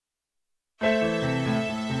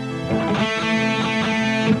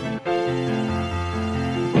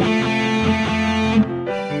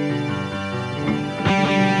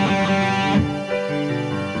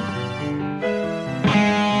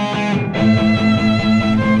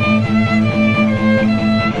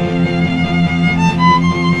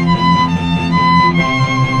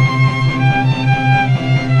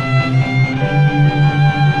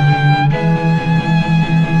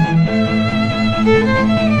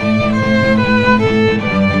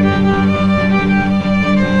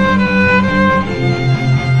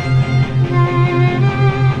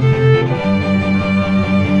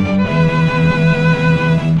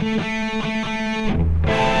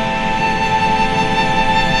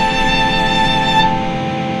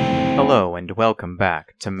and welcome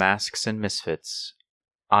back to Masks and Misfits.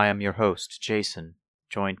 I am your host, Jason,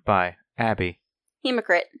 joined by Abby,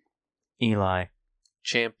 Hemocrit, Eli,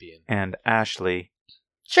 Champion, and Ashley.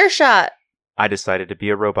 Sure shot. I decided to be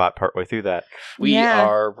a robot partway through that. We Yeah.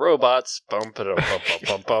 are robots. Bum, ba-dum, bum,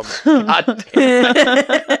 bum, bum, bum. God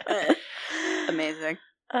damn. Amazing.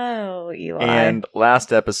 Oh, Eli. And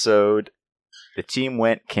last episode, the team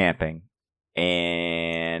went camping,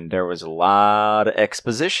 and there was a lot of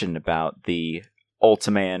exposition about the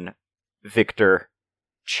Ultiman Victor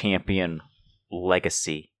Champion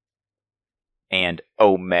legacy. And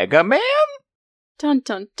Omega Man? Dun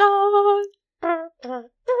dun dun.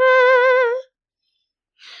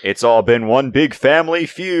 It's all been one big family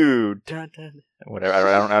feud. Dun, dun. Whatever.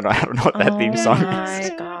 I don't know what that theme song my is.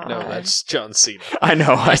 God. No, that's John Cena. I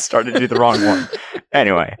know. I started to do the wrong one.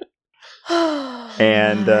 Anyway,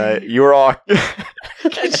 and you were all.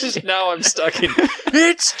 It's just now I'm stuck in.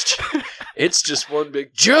 It's just one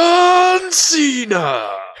big John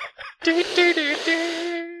Cena.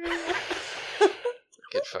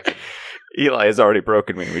 Get fucking Eli has already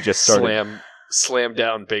broken me. We just started. slam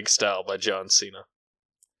down big style by John Cena.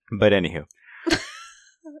 But anywho. It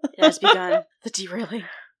has begun. The derailing.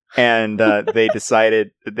 And they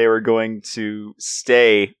decided that they were going to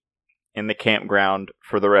stay in the campground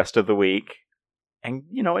for the rest of the week. And,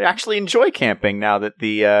 actually enjoy camping now that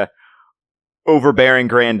the overbearing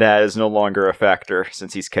granddad is no longer a factor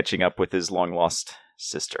since he's catching up with his long-lost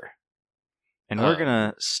sister. And we're going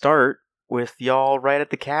to start with y'all right at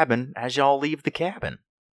the cabin as y'all leave the cabin.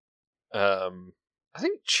 I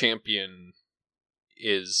think Champion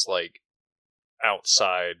is like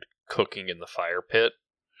outside cooking in the fire pit.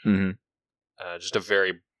 Mm-hmm. Just a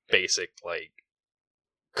very basic, like,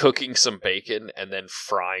 cooking some bacon and then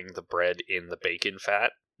frying the bread in the bacon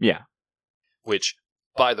fat. Yeah. Which,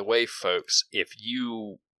 by the way, folks, if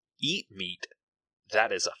you eat meat,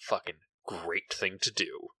 that is a fucking great thing to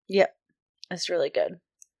do. Yep. That's really good.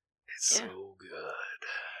 It's Yeah. so good.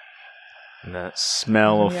 And the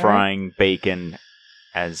smell of Yeah. frying bacon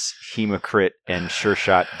as Hemocrit and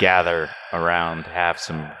Sureshot gather around to have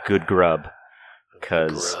some good grub.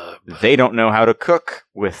 Because Grub. they don't know how to cook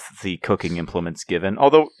with the cooking implements given.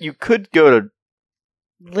 Although you could go to...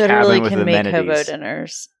 Literally Cabin with can make hobo amenities.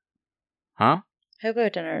 dinners. Huh? Hobo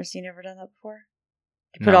dinners. You never done that before?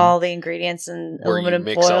 You put No. all the ingredients in Where you aluminum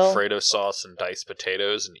mix foil. Alfredo sauce and diced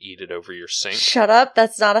potatoes and eat it over your sink. Shut up.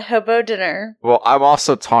 That's not a hobo dinner. Well, I'm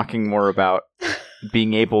also talking more about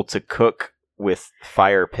being able to cook with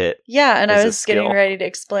fire pit. Yeah, and Is I a was getting skill. ready to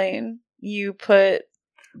explain. You put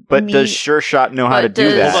But meat. does Sureshot know how to But do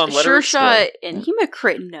does that? Hold on, let her Sure shot and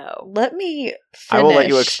Hemocrit know. Let me finish. I will let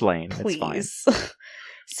you explain. It's fine. Please.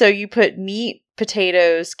 So you put meat,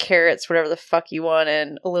 potatoes, carrots, whatever the fuck you want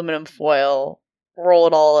in aluminum foil, roll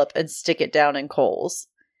it all up and stick it down in coals.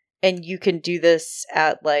 And you can do this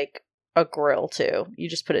at like a grill too. You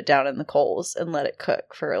just put it down in the coals and let it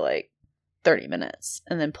cook for like 30 minutes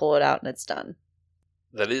and then pull it out and it's done.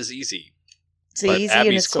 That is easy. It's But easy and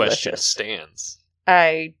Abby's it's question delicious. stands.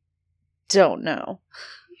 I don't know.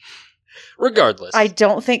 Regardless. I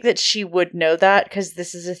don't think that she would know that because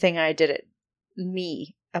this is a thing I did at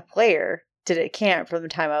a player, did at camp from the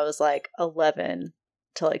time I was like 11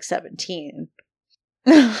 to like 17.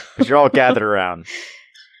 Because you're all gathered around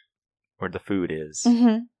where the food is.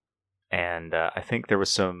 hmm And I think there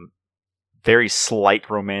was some very slight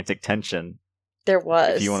romantic tension. There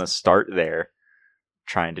was. If you want to start there,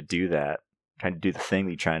 trying to do that. Trying to do the thing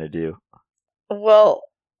you're trying to do. Well,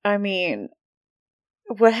 I mean,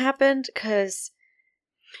 what happened? Because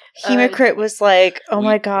Hemocrit was like, oh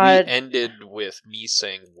my god. We ended with me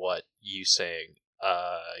saying what, you saying,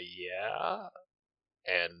 yeah.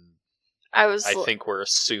 And I think we're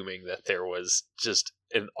assuming that there was just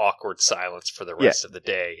an awkward silence for the rest of the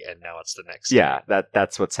day, and now it's the next day. Yeah,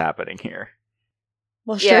 that's what's happening here.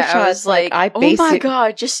 Well, sure yeah, I shots was like, I oh my basic-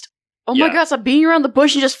 god, my Yeah. god, stop beating around the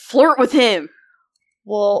bush and just flirt with him.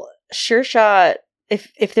 Well, Sure Shot,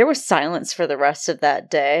 if there was silence for the rest of that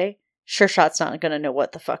day, Sure Shot's not going to know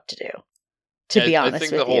what the fuck to do. To be honest I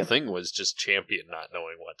think with the whole you. thing was just Champion not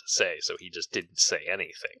knowing what to say, so he just didn't say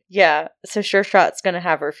anything. Yeah, so Sure Shot's going to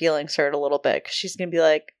have her feelings hurt a little bit because she's going to be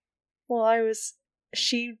like, well,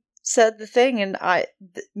 she said the thing and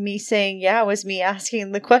me saying yeah was me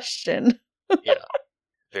asking the question. Yeah.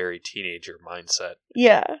 Very teenager mindset.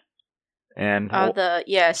 Yeah. And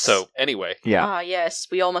Yes. So, anyway. yeah, Yes,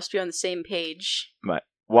 we all must be on the same page. but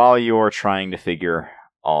while you're trying to figure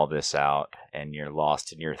all this out and you're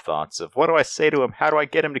lost in your thoughts of what do I say to him? How do I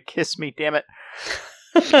get him to kiss me? Damn it.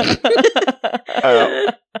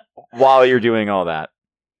 While you're doing all that,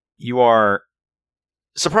 you are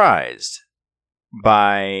surprised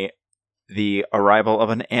by the arrival of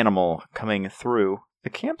an animal coming through the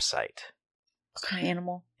campsite. What kind of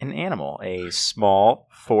animal? An animal, a small,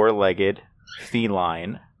 four-legged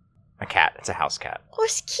feline, a cat. It's a house cat. Oh,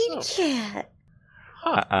 it's a kitty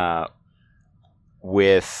cat.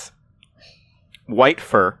 With white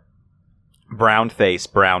fur, brown face,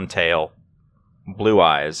 brown tail, blue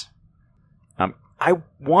eyes. I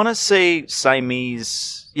want to say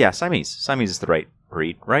Siamese. Yeah, Siamese. Siamese is the right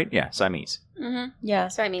breed, right? Yeah, Siamese. Mm-hmm. Yeah.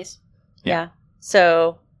 Siamese. Yeah.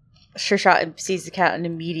 So, Sure Shot sees the cat and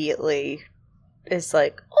immediately is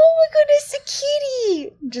like, "Oh my goodness, a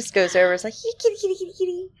kitty!" Just goes over, is like, "Hey, kitty, kitty, kitty,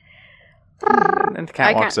 kitty." And the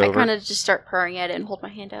cat walks I over. kind of just start purring at it and hold my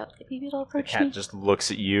hand out. Like, maybe it'll The approach cat me. just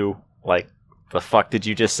looks at you like, "The fuck did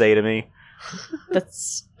you just say to me?"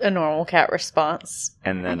 That's a normal cat response.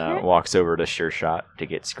 And then Okay. walks over to Sure Shot to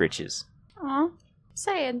get Scritches. Aw,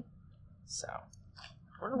 sad. So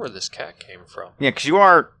I wonder where this cat came from. yeah, because you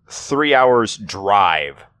are 3 hours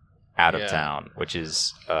drive out of Yeah. town, which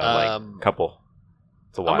is like a couple.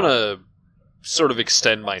 It's a while. I'm gonna sort of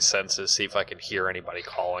extend my senses, see if I can hear anybody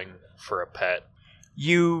calling for a pet.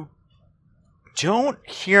 You don't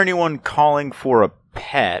hear anyone calling for a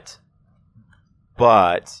pet,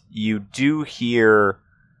 but you do hear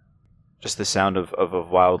just the sound of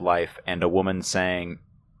wildlife and a woman saying,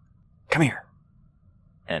 "Come here."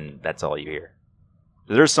 And that's all you hear.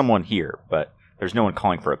 There's someone here, but there's no one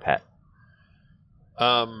calling for a pet.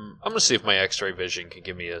 I'm gonna see if my X-ray vision can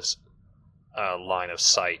give me a line of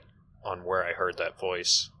sight on where I heard that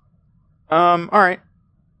voice. All right.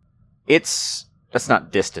 That's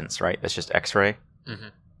not distance, right? That's just X-ray. Mm-hmm.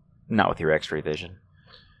 Not with your X-ray vision.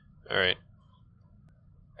 All right.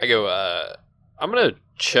 I go. I'm gonna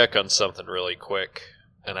check on something really quick,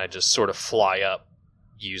 and I just sort of fly up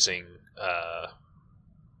using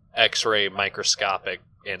X-ray, microscopic,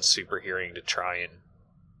 and super hearing to try and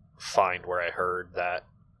find where I heard that.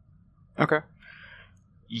 Okay.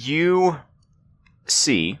 You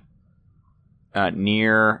see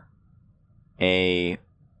near a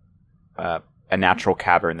natural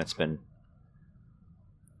cavern that's been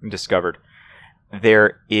discovered,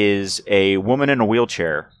 there is a woman in a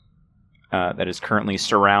wheelchair that is currently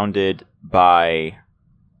surrounded by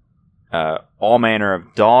all manner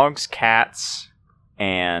of dogs, cats,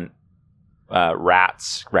 and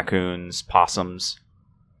rats, raccoons, possums.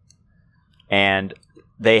 And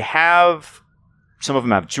they have, some of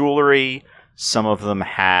them have jewelry, some of them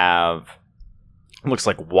have, looks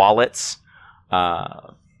like wallets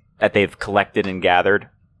that they've collected and gathered.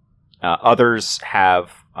 Others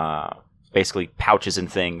have basically pouches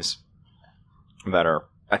and things that are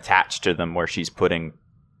attached to them where she's putting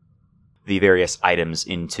the various items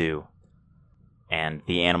into. And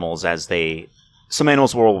the animals, some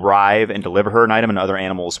animals will arrive and deliver her an item, and other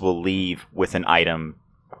animals will leave with an item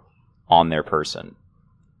on their person.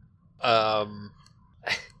 I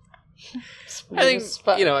think,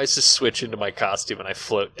 I just switch into my costume and I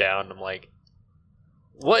float down and I'm like,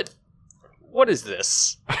 what is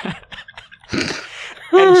this?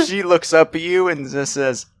 And she looks up at you and just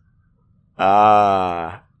says,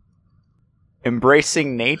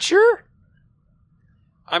 embracing nature?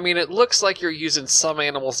 I mean, it looks like you're using some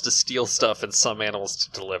animals to steal stuff and some animals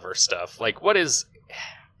to deliver stuff. Like, what is...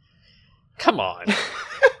 Come on.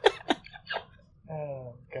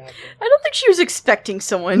 Oh, God. I don't think she was expecting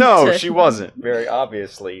someone No, to... she wasn't. Very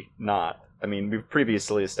obviously not. I mean, we've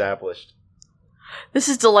previously established This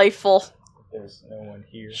is delightful. there's no one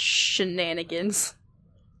here. Shenanigans.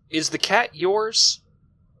 Is the cat yours?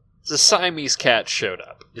 The Siamese cat showed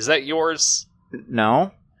up. Is that yours?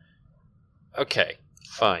 No? Okay,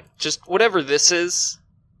 fine. Just whatever this is,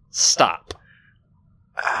 stop.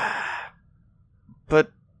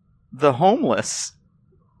 But the homeless...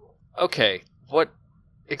 Okay, what?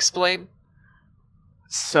 Explain?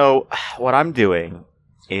 So, what I'm doing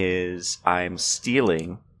is I'm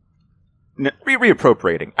stealing...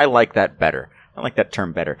 reappropriating. I like that better. I like that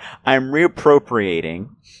term better. I'm reappropriating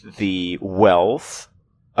the wealth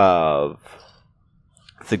of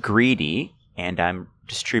the greedy, and I'm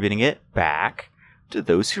distributing it back to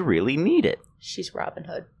those who really need it. She's Robin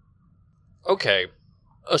Hood. Okay,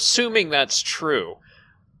 assuming that's true,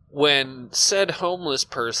 when said homeless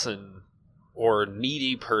person or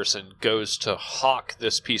needy person goes to hawk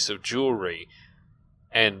this piece of jewelry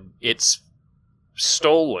and it's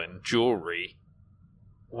stolen jewelry,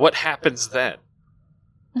 what happens then?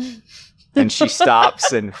 And she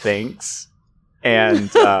stops and thinks, and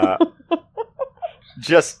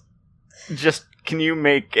just can you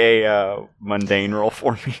make a mundane roll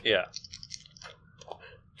for me? Yeah.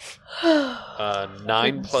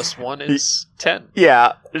 9 plus 1 is 10.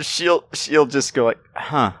 Yeah, she'll just go like,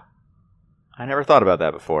 huh. I never thought about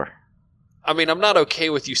that before. I mean, I'm not okay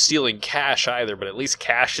with you stealing cash either, but at least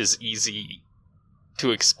cash is easy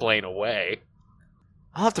to explain away.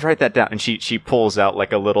 I'll have to write that down. And she pulls out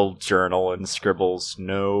like a little journal and scribbles,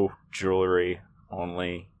 no jewelry,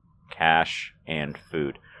 only cash and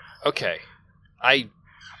food. Okay. I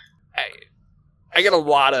got a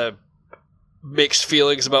lot of mixed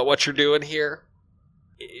feelings about what you're doing here.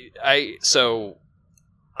 So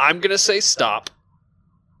I'm going to say stop,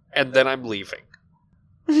 and then I'm leaving.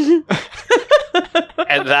 And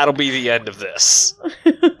that'll be the end of this.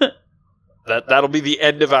 That'll be the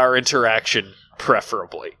end of our interaction,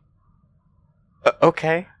 preferably.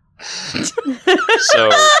 Okay. So,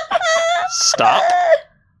 stop.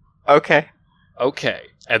 Okay. Okay.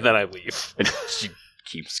 And then I leave. And she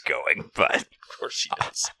keeps going, but... Of course she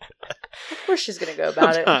does. Of course she's gonna go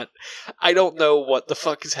about it. I don't know what the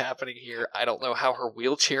fuck is happening here. I don't know how her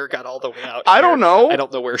wheelchair got all the way out I here. don't know. I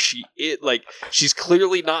don't know where she is. Like, she's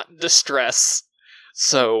clearly not in distress.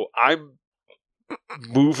 So I'm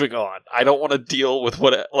moving on. I don't want to deal with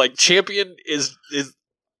what... Like, Champion is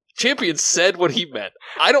Champion said what he meant.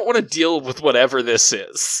 I don't want to deal with whatever this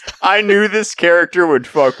is. I knew this character would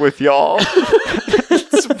fuck with y'all.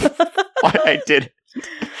 That's why I did it.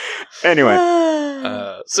 Anyway.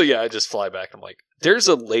 So yeah, I just fly back. I'm like, there's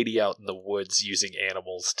a lady out in the woods using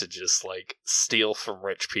animals to just like steal from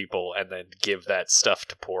rich people and then give that stuff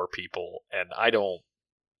to poor people, and I don't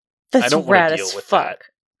That's want rad to deal as with fuck. that.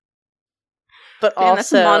 But Man,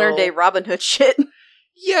 that's also modern day Robin Hood shit.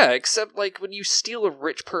 Yeah, except like when you steal a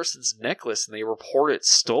rich person's necklace and they report it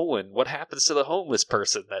stolen, what happens to the homeless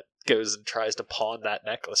person that goes and tries to pawn that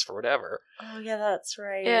necklace for whatever? Oh yeah, that's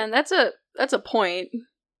right. Yeah, and that's a point.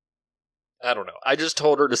 I don't know. I just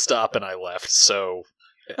told her to stop and I left, so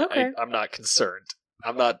Okay. I'm not concerned.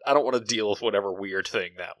 I don't want to deal with whatever weird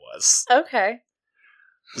thing that was. Okay.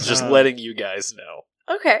 Just letting you guys know.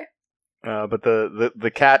 Okay. But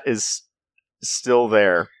the cat is still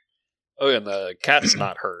there. Oh, and the cat's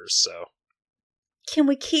not hers, so Can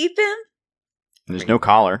we keep him? There's no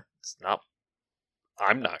collar. it's not.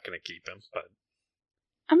 I'm not going to keep him, but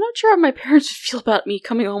I'm not sure how my parents would feel about me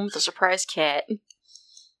coming home with a surprise cat.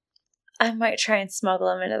 I might try and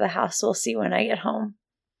smuggle him into the house. We'll see when I get home.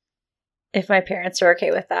 If my parents are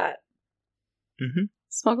okay with that. Mm-hmm.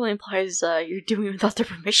 Smuggling implies you're doing it without their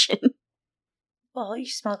permission. Well, you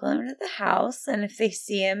smuggle him into the house, and if they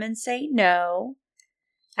see him and say no,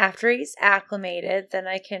 after he's acclimated, then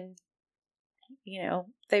I can,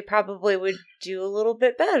 they probably would do a little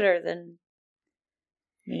bit better than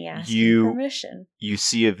me asking permission. You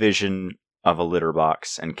see a vision of a litter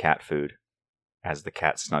box and cat food as the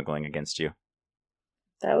cat's snuggling against you.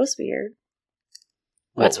 That was weird.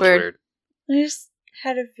 What's was weird? I just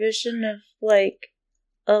had a vision of, like,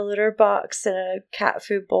 a litter box and a cat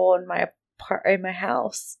food bowl in my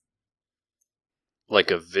house.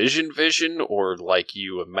 Like a vision, or like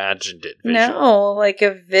you imagined it vision? No, like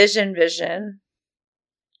a vision.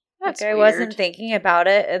 That's like I weird. wasn't thinking about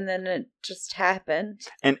it, and then it just happened.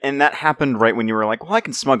 And that happened right when you were like, well, I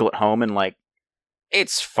can smuggle it home, and like,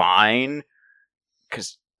 it's fine.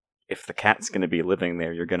 Because if the cat's going to be living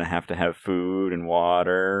there, you're going to have food and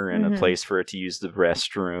water and a place for it to use the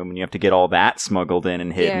restroom, and you have to get all that smuggled in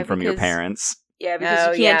and hidden from your because- parents. Yeah,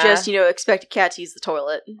 because you Oh, can't yeah. just, expect a cat to use the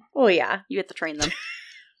toilet. Oh, yeah. You have to train them.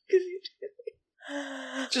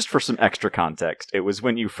 Just for some extra context, it was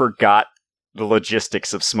when you forgot the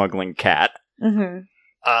logistics of smuggling cat. Mm-hmm.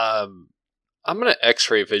 I'm gonna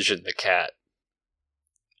X-ray vision the cat.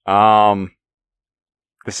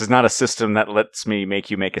 This is not a system that lets me make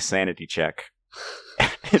you make a sanity check.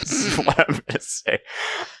 It's what I'm gonna say.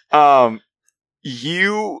 I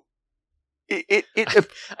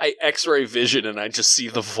X-ray vision and I just see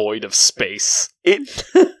the void of space.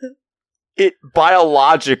 It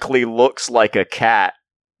biologically looks like a cat,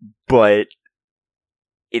 but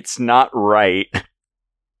it's not right,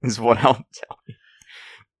 is what I'll tell you.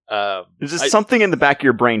 There's just something in the back of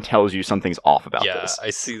your brain tells you something's off about this. I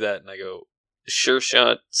see that and I go, sure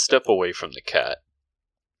shot, step away from the cat.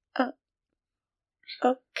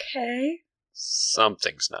 Okay.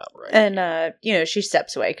 Something's not right. And, she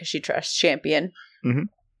steps away because she trusts Champion. And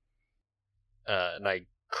I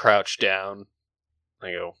crouch down.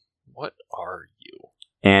 I go, what are you?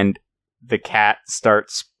 And the cat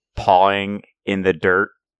starts pawing in the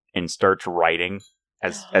dirt and starts writing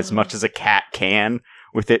as much as a cat can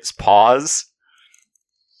with its paws.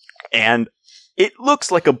 And it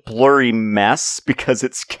looks like a blurry mess because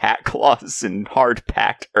it's cat claws and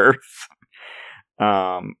hard-packed earth.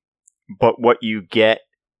 But what you get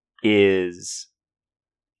is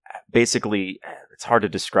basically, it's hard to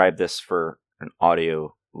describe this for an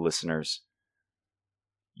audio listeners.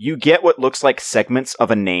 You get what looks like segments of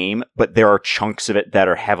a name, but there are chunks of it that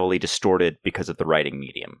are heavily distorted because of the writing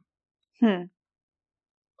medium.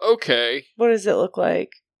 Okay. What does it look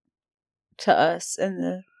like to us in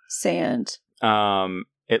the sand?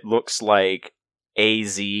 It looks like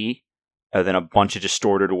AZ, and then a bunch of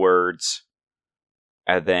distorted words,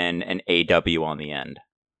 and then an AW on the end.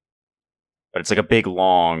 But it's like a big,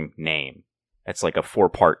 long name. It's like a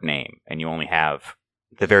 4-part name, and you only have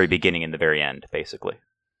the very beginning and the very end, basically.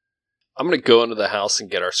 I'm going to go into the house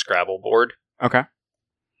and get our Scrabble board, Okay.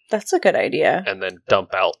 That's a good idea. and then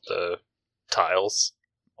dump out the tiles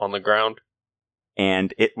on the ground.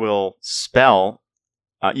 And it will spell...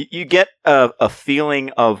 you get a feeling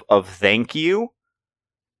of thank you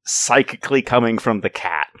psychically coming from the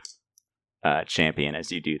cat, champion,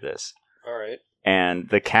 as you do this. All right. And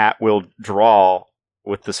the cat will draw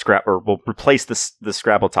with the or will replace the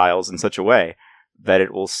Scrabble tiles in such a way that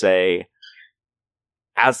it will say,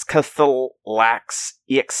 Azcathalax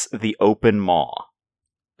Ix the Open Maw.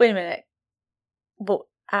 Wait a minute. Well,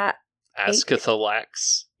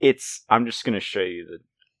 Azcathalax. I'm just going to show you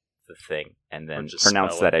the thing, and Or then just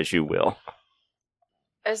pronounce spell that it. as you will.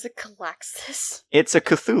 As a Calaxis. It's a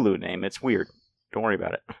Cthulhu name. It's weird. Don't worry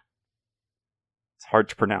about it. It's hard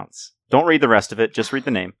to pronounce. Don't read the rest of it. Just read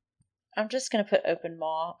the name. I'm just going to put open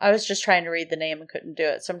maw. I was just trying to read the name and couldn't do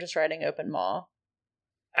it, so I'm just writing open maw.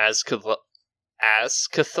 Azcathalaxis,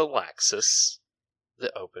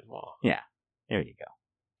 the open maw. There you go.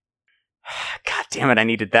 God damn it, I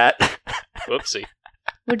needed that. Whoopsie.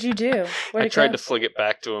 What'd you do? Where'd I it tried go? to fling it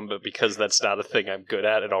back to him, but because that's not a thing I'm good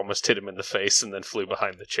at, it almost hit him in the face and then flew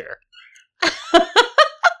behind the chair.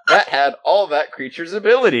 That had all that creature's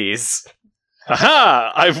abilities.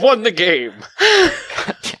 Haha! I've won the game!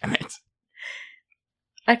 God damn it.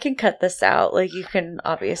 I can cut this out. Like, you can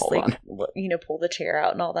obviously, Hold pull the chair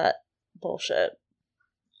out and all that bullshit.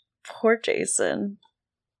 Poor Jason.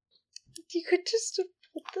 You could just have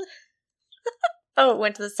pulled the... Oh, it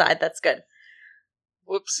went to the side. That's good.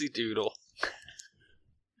 Whoopsie doodle.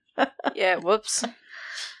 Yeah, whoops.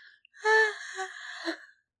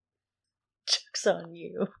 Joke's on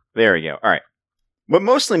you. There we go. All right. What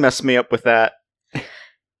mostly messed me up with that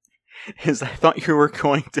is I thought you were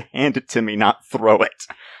going to hand it to me, not throw it.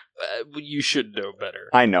 You should know better.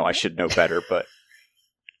 I know I should know better, but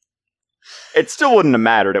it still wouldn't have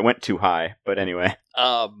mattered. It went too high. But anyway.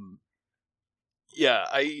 Yeah,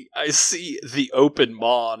 I see the open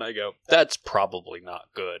maw and I go, that's probably not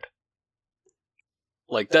good.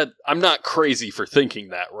 Like that, I'm not crazy for thinking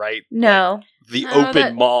that, right? No. Like, the No, open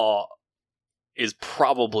that- maw is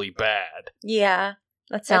probably bad. Yeah.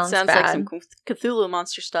 That That sounds sounds bad. like some Cthulhu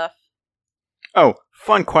monster stuff. Oh,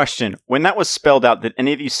 fun question. When that was spelled out, did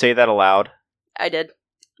any of you say that aloud? I did.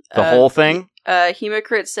 The whole thing?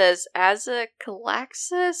 Hemocrit says, as a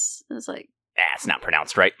Calaxis? It's like, It's not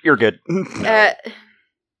pronounced right. You're good.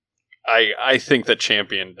 I think the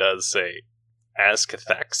champion does say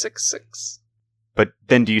Azcathaxix. But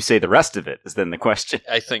then do you say the rest of it, is then the question.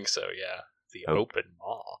 I think so, yeah. The Oh. open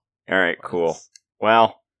maw. All right, cool.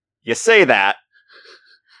 Well, you say that,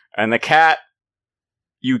 and the cat,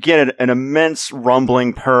 you get an immense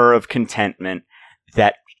rumbling purr of contentment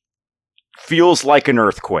that feels like an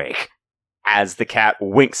earthquake as the cat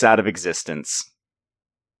winks out of existence.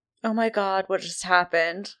 Oh my god, what just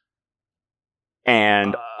happened?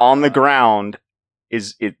 And on the ground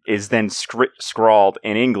is then scrawled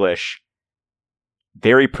in English,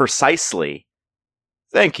 very precisely,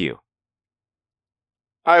 "Thank you.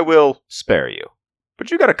 I will spare you.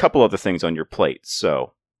 But you got a couple other things on your plate,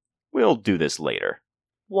 so we'll do this later."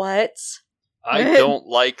 What? I don't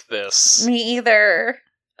like this. Me either.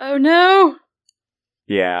 oh no!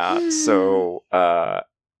 Yeah, so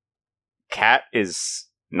cat is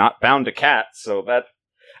not bound to cat, so that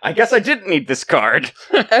I guess I didn't need this card.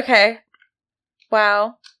 Okay.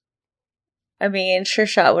 Wow. I mean, Sure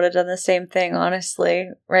Shot would have done the same thing, honestly.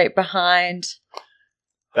 Right behind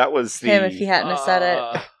That was the him if he hadn't have said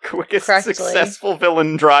it. quickest correctly. successful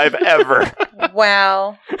villain drive ever.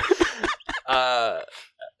 Wow. I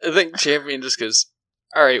think champion just goes,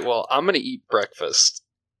 alright, well, I'm gonna eat breakfast.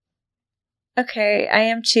 Okay, I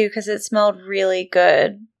am too, because it smelled really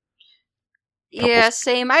good. Yeah,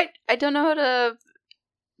 same. I don't know how to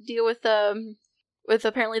deal with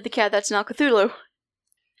apparently the cat that's now Cthulhu.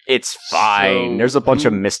 It's fine. So- There's a bunch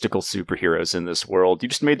of mystical superheroes in this world. You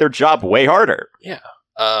just made their job way harder.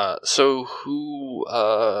 So who,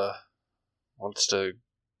 wants to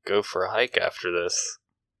go for a hike after this?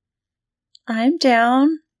 I'm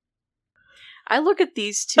down. I look at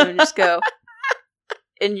these two and just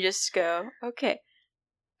go, okay.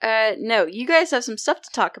 No, you guys have some stuff to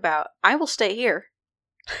talk about. I will stay here.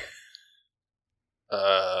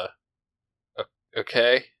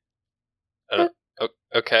 Okay.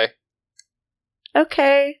 Okay.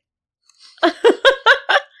 Okay.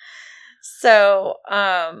 So,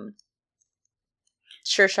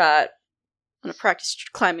 Sure Shot. I'm gonna practice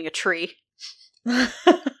climbing a tree.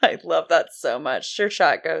 I love that so much. Sure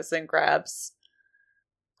Shot goes and grabs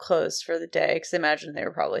clothes for the day, because I imagine they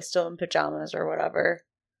were probably still in pajamas or whatever,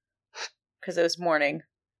 because it was morning,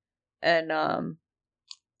 and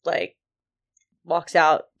like walks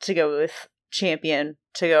out to go with Champion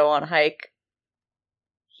to go on a hike.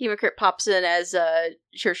 Hemocrit pops in as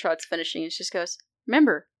Sure Shot's finishing and just goes,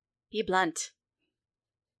 remember, be blunt.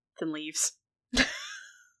 Then leaves.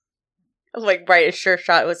 Like, right as Sure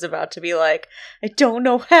Shot was about to be like, I don't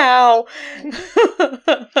know how.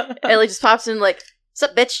 Ellie just pops in like,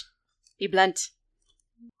 sup, bitch? Be blunt.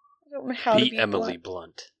 I don't know how to Be be Emily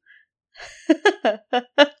Blunt. blunt.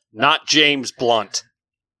 Not James Blunt.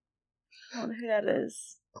 I don't know who that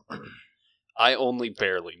is. I only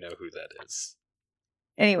barely know who that is.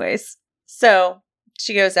 Anyways, so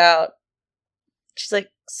she goes out. She's like,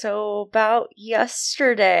 so about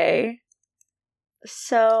yesterday.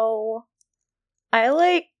 So I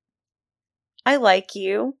like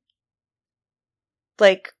you.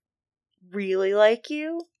 Like, really like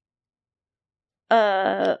you.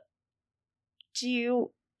 Do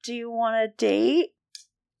you want to date?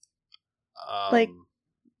 Like,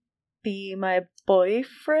 be my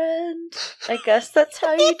boyfriend? I guess that's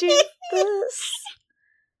how you do this.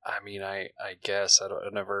 I mean, I guess I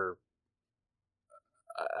don't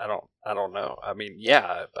know. I mean,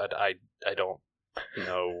 yeah, but I don't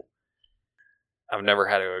know. I've never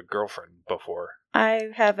had a girlfriend before. I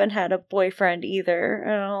haven't had a boyfriend either.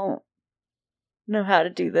 I don't know how to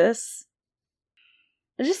do this.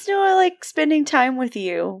 I just know I like spending time with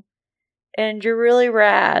you. And you're really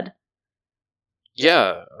rad.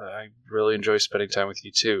 Yeah, I really enjoy spending time with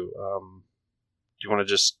you too. Do you want to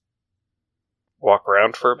just walk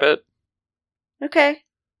around for a bit? Okay.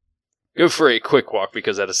 Go for a quick walk,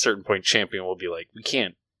 because at a certain point Champion will be like, we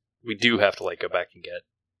do have to like go back and get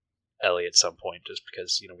Ellie at some point, just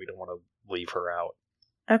because, we don't want to leave her out.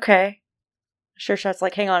 Okay. Sure Shot's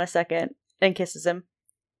like, hang on a second, and kisses him.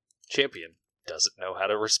 Champion doesn't know how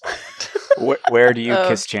to respond. Where do you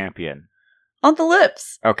kiss Champion? On the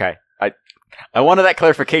lips. Okay. I wanted that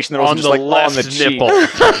clarification. That On wasn't just the like left on the cheek. nipple.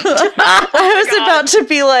 I was about to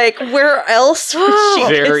be like, where else would she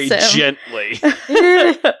Very kiss him? gently.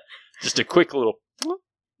 Just a quick little...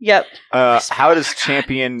 Yep. How does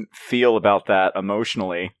Champion feel about that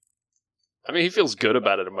emotionally? I mean, he feels good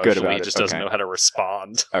about it emotionally. He just doesn't okay. know how to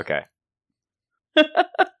respond. Okay.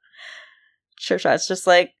 Sure Shot's just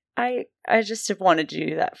like, I just have wanted to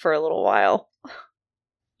do that for a little while.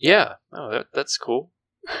 Yeah. Oh, that's cool.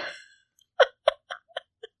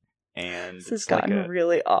 And This has it's like gotten a-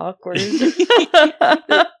 really awkward.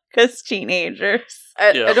 Because teenagers.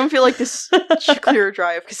 I don't feel like this should clear a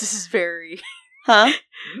drive because this is very. Huh?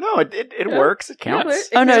 No, it works. It counts.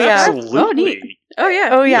 Oh, no, yeah. Absolutely. Oh, neat. Oh yeah.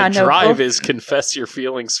 Oh, yeah. The no, drive both- is confess your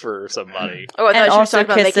feelings for somebody. Oh, I And thought you were also talking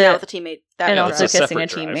about kiss making it- out with a teammate. That and Yeah, was also it's a kissing a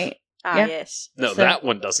separate drive. teammate. Ah, yeah. yes. No, So- that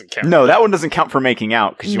one doesn't count. No, that one doesn't count for making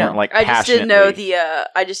out because you No. weren't like I just didn't know passionately-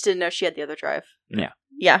 I just didn't know she had the other drive. Yeah.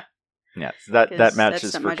 Yeah, so that 'Cause matches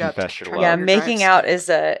that's not for my job to confess your try love. Yeah, your making drives.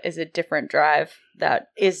 out is a different drive that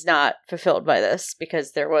is not fulfilled by this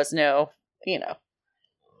because there was no,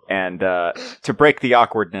 And to break the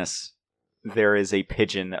awkwardness, there is a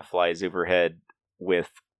pigeon that flies overhead with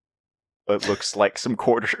what looks like some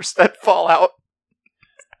quarters that fall out.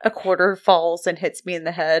 a quarter falls and hits me in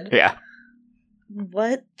the head. Yeah.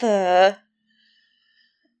 What the?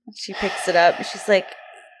 She picks it up and she's like,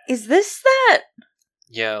 is this that?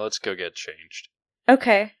 Yeah, let's go get changed.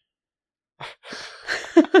 Okay.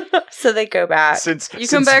 So they go back. Since You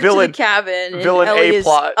come back villain, to the cabin and villain Ellie A is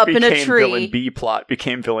plot up in became a tree. villain B plot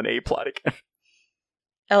became villain A plot again.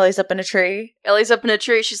 Ellie's up in a tree. Ellie's up in a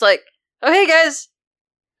tree. She's like, "Oh hey guys,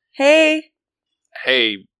 Hey.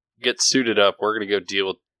 Hey, get suited up. We're gonna go deal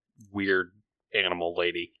with weird animal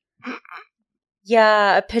lady.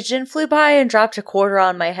 Yeah, a pigeon flew by and dropped a quarter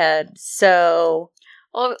on my head. So,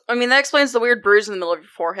 well, I mean that explains the weird bruise in the middle of your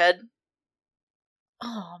forehead.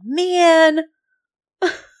 oh man.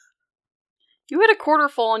 You had a quarter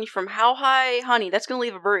fall on you from how high, honey? That's gonna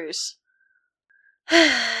leave a bruise."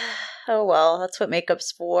 Oh well, that's what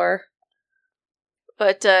makeup's for.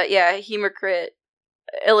 But yeah, Hemocrit.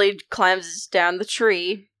 Ellie climbs down the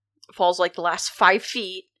tree, falls like the last 5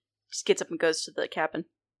 feet, just gets up and goes to the cabin.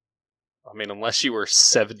 I mean, unless you were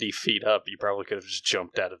 70 feet up, you probably could have just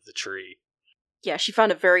jumped out of the tree. Yeah, she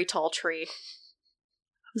found a very tall tree.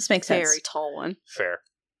 This makes sense. Very tall one. Fair.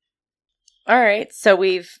 All right, so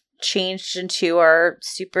we've changed into our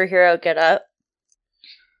superhero getup.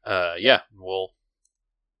 Yeah, we'll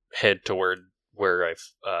head toward where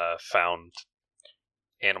I've found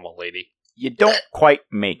Animal Lady. You don't quite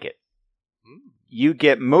make it. Mm. You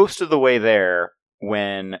get most of the way there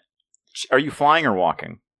when... Are you flying or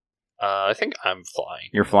walking? I think I'm flying.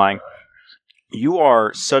 You're flying. You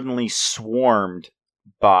are suddenly swarmed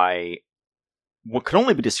by what could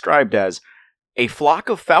only be described as a flock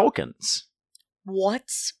of falcons. What?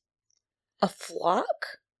 A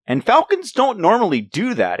flock? And falcons don't normally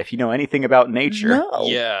do that if you know anything about nature. No.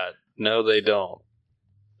 Yeah, no, they don't.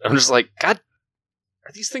 I'm just like, God,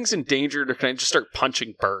 are these things endangered, or can I just start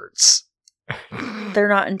punching birds? They're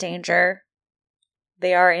not in danger.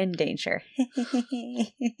 They are in danger.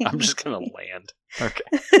 I'm just gonna land.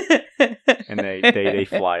 Okay. And they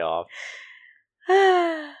fly off.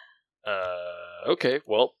 Okay,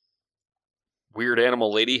 well, Weird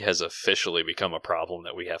Animal Lady has officially become a problem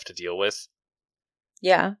that we have to deal with.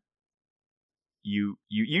 Yeah. You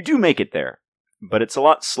do make it there, but it's a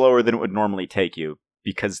lot slower than it would normally take you,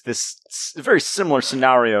 because this very similar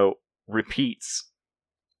scenario repeats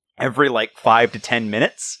every 5 to 10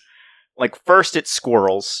 minutes. First it's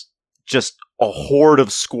squirrels, just a horde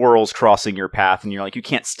of squirrels crossing your path, and you're like, you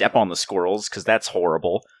can't step on the squirrels because that's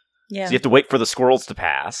horrible. Yeah. So you have to wait for the squirrels to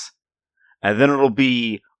pass. And then it'll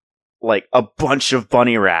be a bunch of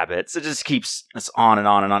bunny rabbits. It just keeps it's on and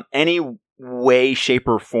on and on. Any way, shape,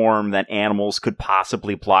 or form that animals could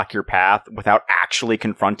possibly block your path without actually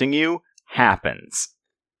confronting you happens.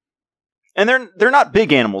 And they're not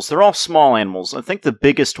big animals. They're all small animals. I think the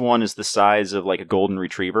biggest one is the size of a golden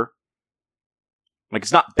retriever.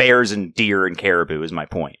 It's not bears and deer and caribou is my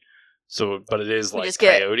point. So, but it is We like just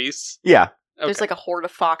get- coyotes? Yeah. There's Okay. a horde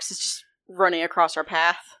of foxes just running across our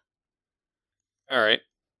path. Alright.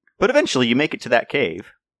 But eventually you make it to that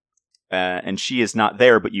cave. And she is not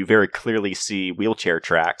there, but you very clearly see wheelchair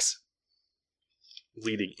tracks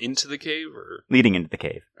Leading into the cave, or? leading into the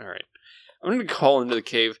cave. Alright. I'm gonna call into the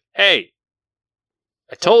cave, hey,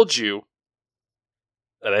 I told you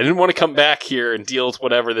that I didn't want to come back here and deal with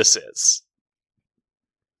whatever this is.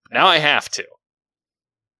 Now I have to.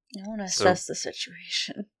 I want to So- assess the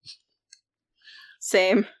situation.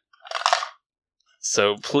 Same.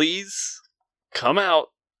 So please, come out,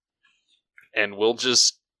 and we'll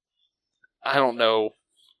just... I don't know.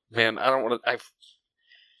 Man, I don't want to...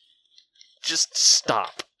 Just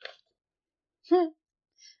stop.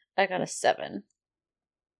 I got a 7.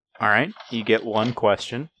 All right. You get one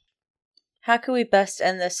question. How can we best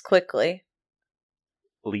end this quickly?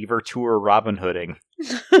 Lever tour Robin Hooding.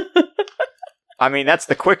 I mean, that's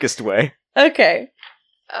the quickest way. Okay.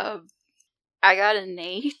 I got an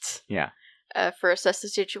 8. Yeah. For assess the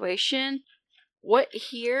situation. What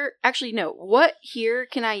here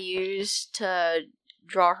can I use to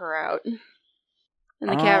draw her out in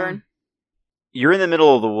the cavern? You're in the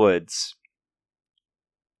middle of the woods.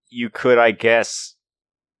 You could, I guess,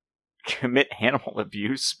 commit animal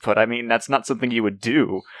abuse, but I mean, that's not something you would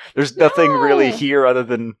do. There's nothing really No. here other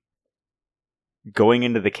than going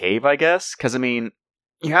into the cave, I guess? Because, I mean,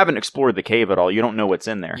 you haven't explored the cave at all. You don't know what's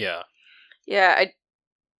in there. Yeah. Yeah,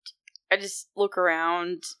 I just look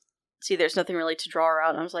around, see there's nothing really to draw her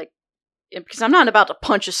out, and I was like, because I'm not about to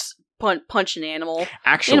punch an animal. The animal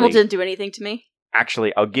Actually, didn't do anything to me.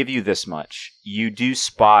 I'll give you this much. You do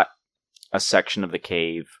spot a section of the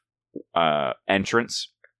cave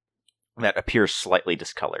entrance that appears slightly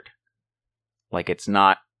discolored. It's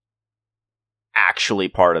not actually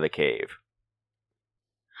part of the cave.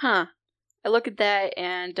 Huh. I look at that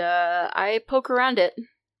and I poke around it.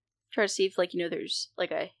 Try to see if there's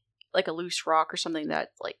a loose rock or something that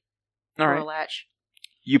All or right. a latch.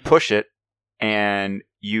 You push it, and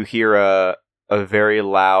you hear a very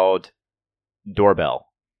loud doorbell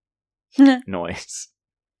noise.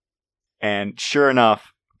 And sure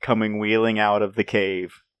enough, coming wheeling out of the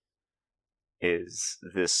cave is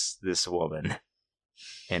this woman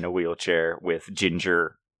in a wheelchair with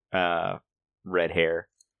ginger red hair,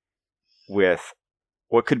 with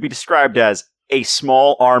what could be described as a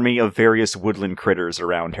small army of various woodland critters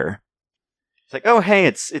around her. It's like, oh hey,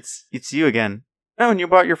 it's you again. Oh, and you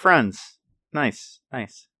brought your friends. Nice.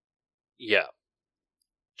 Yeah.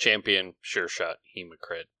 Champion, sure shot,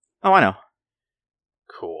 Hemocrit. Oh, I know.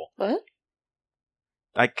 Cool. What?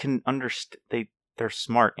 I can understand. They're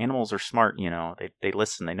smart. Animals are smart. They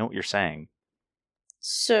listen. They know what you're saying.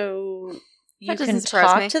 So you That can doesn't surprise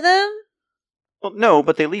talk me. to them? Well, no,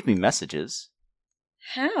 but they leave me messages.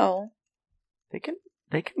 How? They can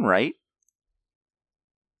write.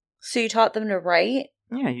 So you taught them to write?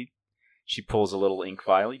 Yeah, she pulls a little ink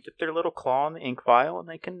vial. You dip their little claw in the ink vial, and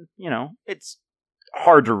they can, it's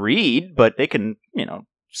hard to read, but they can,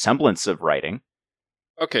 semblance of writing.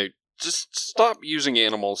 Okay, just stop using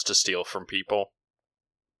animals to steal from people.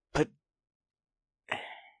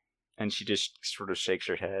 And she just sort of shakes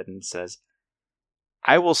her head and says,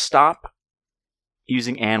 I will stop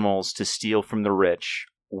using animals to steal from the rich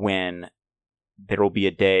when there will be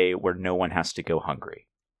a day where no one has to go hungry.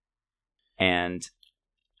 And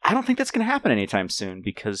I don't think that's going to happen anytime soon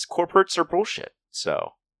because corporates are bullshit,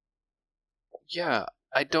 so. Yeah,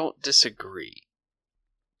 I don't disagree.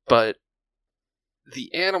 But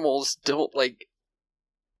the animals don't,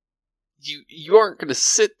 you aren't going to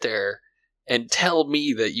sit there and tell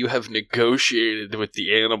me that you have negotiated with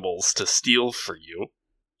the animals to steal for you.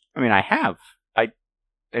 I mean, I have.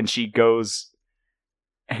 And she goes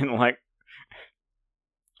and,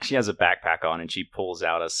 she has a backpack on and she pulls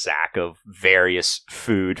out a sack of various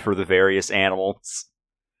food for the various animals.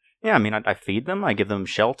 Yeah, I mean, I feed them, I give them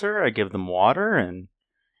shelter, I give them water, and,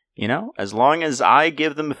 as long as I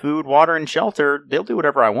give them food, water, and shelter, they'll do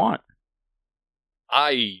whatever I want.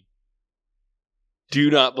 I do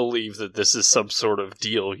not believe that this is some sort of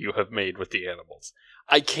deal you have made with the animals.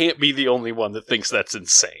 I can't be the only one that thinks that's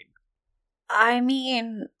insane. I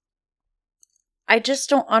mean, I just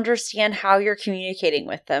don't understand how you're communicating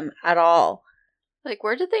with them at all.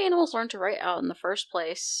 Where did the animals learn to write out in the first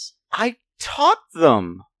place? I taught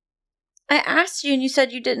them. I asked you and you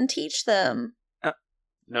said you didn't teach them.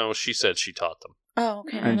 No, she said she taught them. Oh,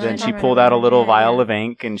 okay. And then she pulled out a little vial of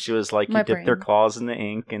ink and she was like, you dip their claws in the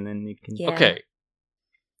ink and then you can... Yeah. Okay.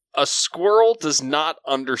 A squirrel does not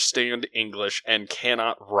understand English and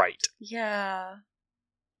cannot write. Yeah.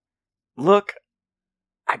 Look,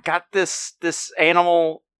 I got this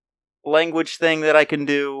animal language thing that I can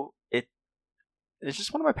do. It's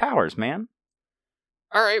just one of my powers, man.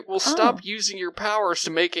 Alright, well stop using your powers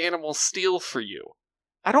to make animals steal for you.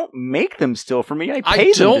 I don't make them steal from me. I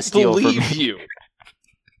pay them to steal from me. I don't believe you.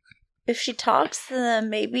 If she talks to them,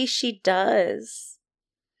 maybe she does.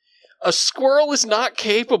 A squirrel is not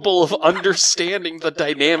capable of understanding the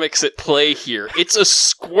dynamics at play here. It's a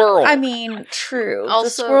squirrel. I mean, true. Also, the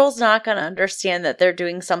squirrel's not going to understand that they're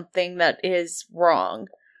doing something that is wrong.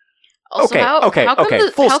 Also, Okay, how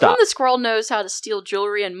come stop. the squirrel knows how to steal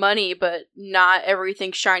jewelry and money, but not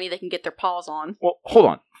everything shiny they can get their paws on? Well, hold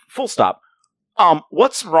on. Full stop.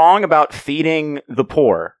 What's wrong about feeding the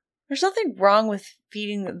poor? There's nothing wrong with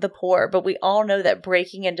feeding the poor, but we all know that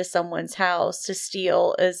breaking into someone's house to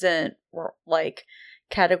steal isn't,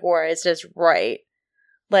 categorized as right.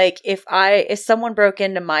 If someone broke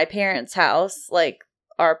into my parents' house,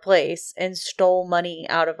 our place, and stole money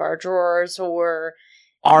out of our drawers or...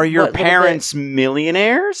 Are your parents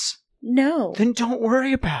millionaires? No. Then don't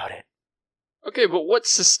worry about it. Okay, but what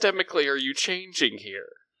systemically are you changing here?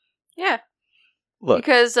 Yeah. Look,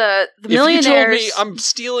 because the If millionaires... you told me I'm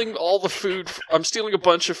stealing all the food, I'm stealing a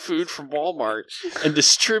bunch of food from Walmart and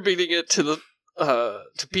distributing it to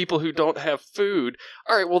to people who don't have food,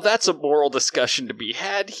 alright, well that's a moral discussion to be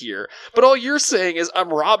had here. But all you're saying is I'm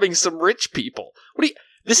robbing some rich people.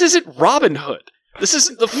 This isn't Robin Hood. This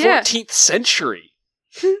isn't the 14th century.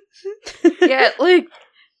 Yeah,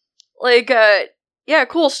 yeah,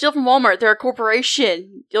 cool, steal from Walmart. They're a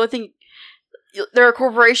corporation. The only thing... They're a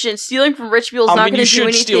corporation. Stealing from rich people is not going to do anything.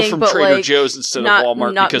 You should steal from Trader Joe's instead of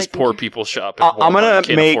Walmart because poor people shop at Walmart. I'm going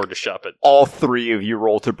to make afford to shop at. All three of you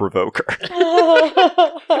roll to provoke her.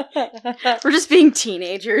 We're just being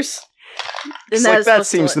teenagers. That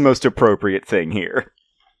seems the most appropriate thing here.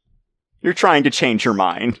 You're trying to change your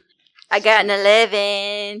mind. I got an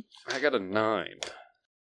 11. I got a 9.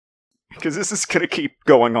 Because this is going to keep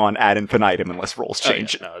going on ad infinitum unless rolls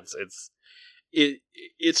change. No,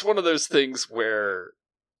 it's one of those things where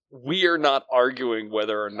we are not arguing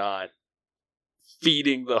whether or not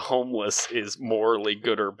feeding the homeless is morally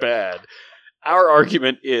good or bad. Our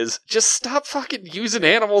argument is just stop fucking using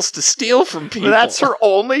animals to steal from people. That's her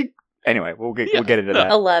only... Anyway, we'll get into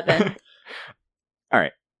that. 11. All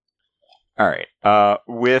right.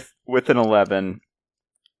 With an 11,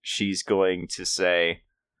 she's going to say,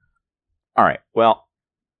 all right, well,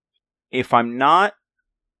 if I'm not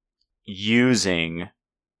using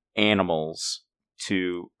animals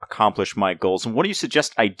to accomplish my goals, and what do you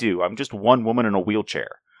suggest I do? I'm just one woman in a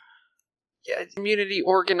wheelchair. Yeah, community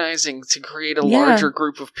organizing to create a larger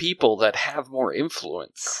group of people that have more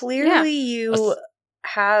influence. Clearly you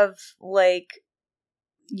have,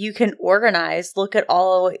 you can organize. Look at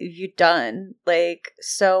all you've done.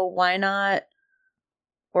 So why not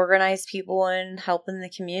organize people and help in the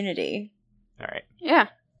community? All right. Yeah.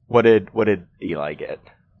 What did Eli get?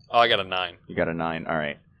 Oh, I got a 9. You got a 9. All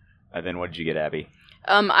right. And then what did you get, Abby?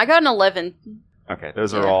 I got an 11. Okay,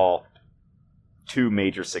 those are Yeah. all 2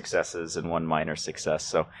 major successes and 1 minor success.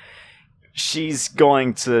 So she's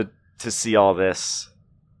going to see all this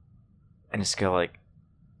and just go like,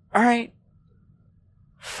 all right,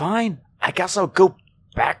 fine. I guess I'll go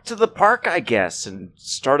back to the park, I guess, and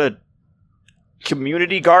start a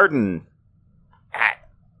community garden.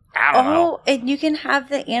 I don't know. Oh, and you can have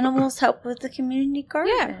the animals help with the community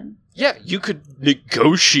garden. Yeah, you could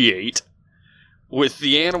negotiate with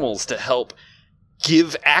the animals to help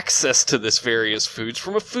give access to this various foods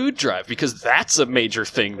from a food drive, because that's a major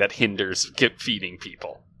thing that hinders feeding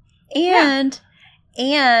people. And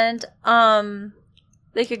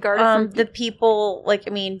They could garden from the people, like,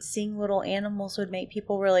 I mean, seeing little animals would make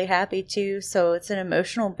people really happy too, so it's an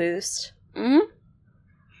emotional boost. Mhm.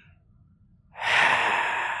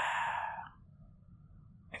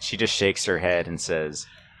 And she just shakes her head and says,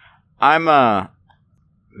 I'm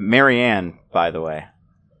Marianne, by the way.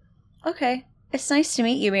 Okay. It's nice to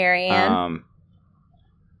meet you, Marianne.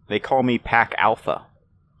 They call me Pack Alpha.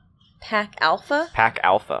 Pack Alpha? Pack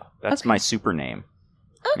Alpha. That's Okay. my super name.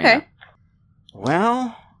 Okay. Yeah.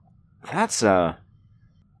 Well, that's a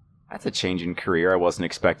change in career I wasn't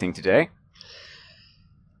expecting today.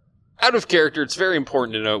 Out of character, it's very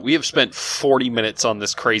important to note we have spent 40 minutes on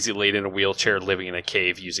this crazy lady in a wheelchair living in a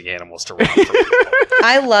cave using animals to run from people.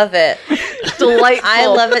 I love it. Delightful. I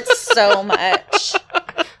love it so much.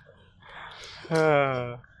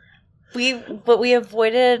 But we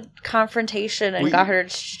avoided confrontation and We- got her to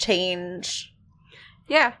change.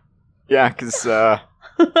 Yeah. Yeah, because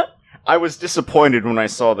I was disappointed when I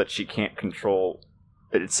saw that she can't control.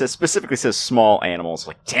 It specifically says small animals.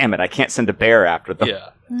 Like, damn it, I can't send a bear after them. Yeah.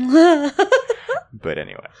 But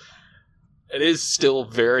anyway. It is still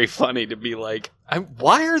very funny to be like,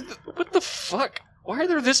 what the fuck? Why are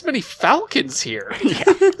there this many falcons here?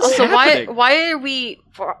 What's Also, happening?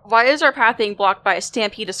 why is our path being blocked by a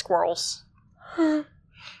stampede of squirrels?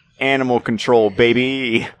 Animal control,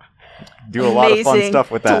 baby. Do a lot of fun Amazing.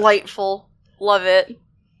 stuff with that. Delightful. Love it.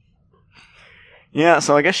 Yeah,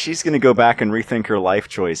 so I guess she's going to go back and rethink her life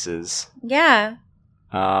choices. Yeah.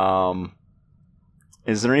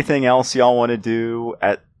 Is there anything else y'all want to do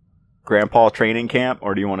at Grandpa training camp,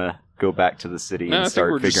 or do you want to go back to the city No, I and think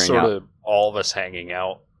start we're just figuring sort out? of all of us hanging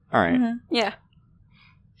out. All right. Mhm. Yeah.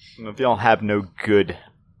 If y'all have no good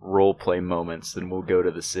roleplay moments, then we'll go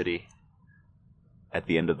to the city at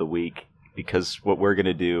the end of the week, because what we're going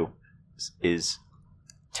to do is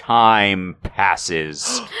time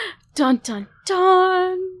passes. Dun dun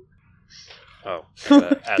dun. Oh,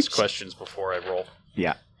 gotta ask questions before I roll.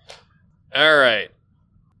 Yeah. All right.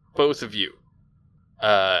 Both of you.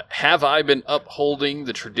 Have I been upholding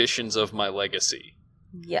the traditions of my legacy?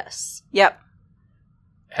 Yes. Yep.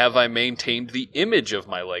 Have I maintained the image of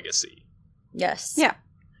my legacy? Yes. Yeah.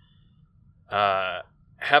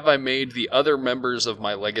 Have I made the other members of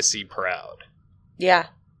my legacy proud? Yeah.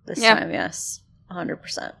 This Yeah. time, yes.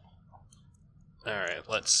 100%. All right,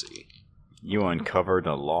 let's see. You uncovered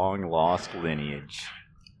a long-lost lineage.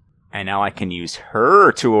 And now I can use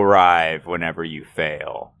her to arrive whenever you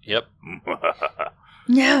fail. Yep.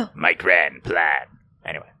 No. My grand plan.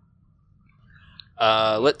 Anyway.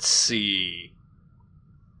 Let's see.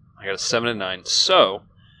 I got a 7 and 9. So,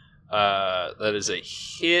 that is a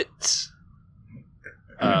hit.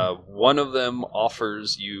 One of them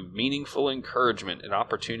offers you meaningful encouragement, an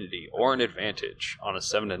opportunity, or an advantage. On a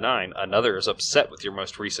 7 to 9, another is upset with your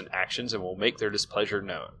most recent actions and will make their displeasure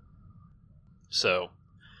known. So,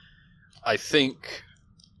 I think,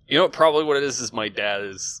 probably what it is my dad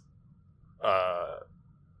is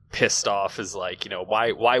pissed off, is like,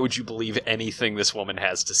 why would you believe anything this woman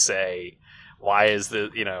has to say? Why is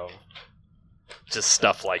just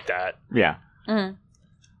stuff like that. Yeah. Mhm.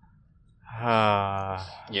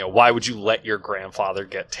 Why would you let your grandfather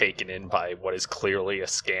get taken in by what is clearly a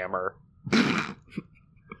scammer?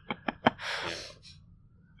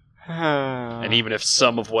 And even if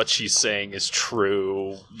some of what she's saying is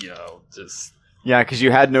true, just... Yeah, because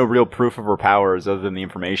you had no real proof of her powers other than the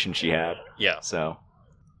information she had. Yeah. So,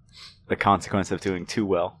 the consequence of doing too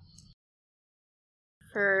well.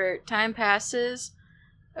 For time passes.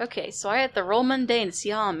 Okay, so I had to roll mundane to see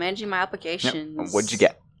how I'm managing my Yep. obligations. What'd you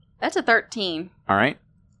get? That's a 13. All right.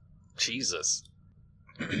 Jesus.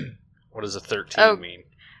 What does a 13 Oh. mean?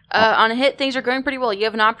 On a hit, things are going pretty well. You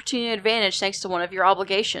have an opportunity advantage thanks to one of your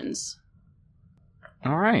obligations.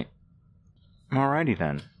 All right. Alrighty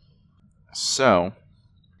then. So,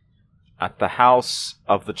 at the house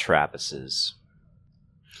of the Travises.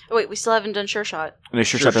 Oh, wait, we still haven't done Sure Shot. No,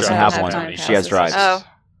 Sure Sure Shot doesn't Shot have doesn't one. have time She has passes. drives.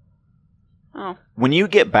 Oh. When you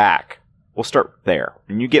get back, we'll start there.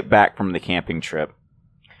 When you get back from the camping trip,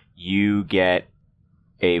 you get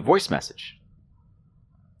a voice message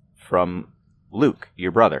from Luke,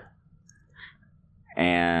 your brother.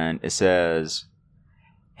 And it says,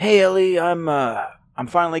 "Hey Ellie, I'm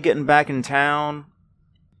finally getting back in town.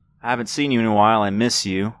 I haven't seen you in a while. I miss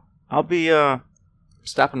you. I'll be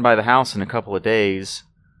stopping by the house in a couple of days.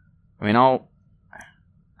 I mean, I'll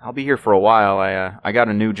be here for a while. I got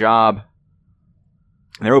a new job.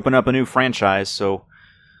 They're opening up a new franchise, so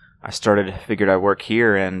I figured I'd work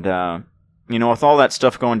here. And with all that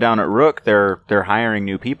stuff going down at Rook, they're hiring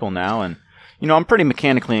new people now, and I'm pretty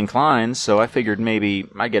mechanically inclined, so I figured maybe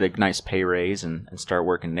I'd get a nice pay raise and start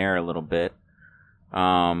working there a little bit.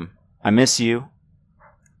 I miss you.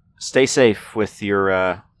 Stay safe with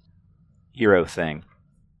your hero thing."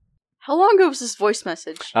 How long ago was this voice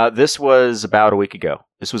message? This was about a week ago.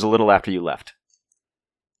 This was a little after you left.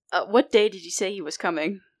 What day did you say he was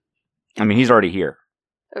coming? I mean, he's already here.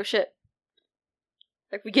 Oh shit!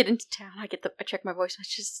 Like we get into town, I check my voice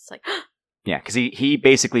messages. It's like, Yeah, because he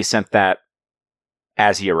basically sent that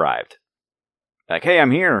as he arrived. Like, "Hey,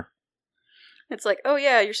 I'm here." it's like, oh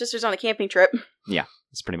yeah, your sister's on a camping trip.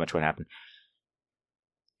 That's pretty much what happened.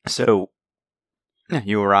 So, yeah,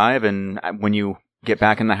 you arrive, and when you get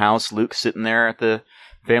back in the house, Luke's sitting there at the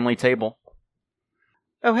family table.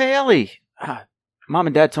 "Oh, hey, Ellie. Mom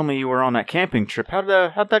and Dad told me you were on that camping trip. How'd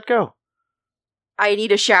that go?" I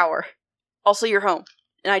need a shower. Also, you're home,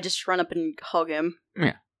 and I just run up and hug him.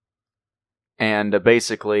 And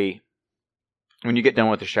basically, when you get done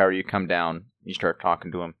with the shower, you come down, you start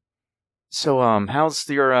talking to him. "So, how's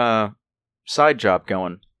your side job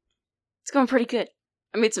going? It's going pretty good.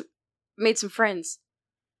 I made some friends.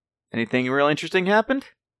 Anything real interesting happened?"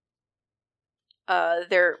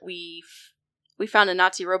 We found a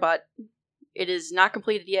Nazi robot. It is not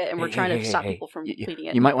completed yet, and we're trying to stop people from completing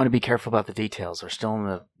it. You might want to be careful about the details. We're still in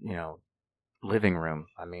the, living room.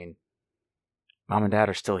 I mean, Mom and Dad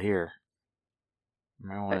are still here.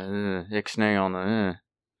 I don't want to ixnay on the.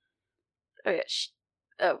 Oh yeah.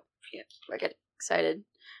 Oh yeah. I get excited.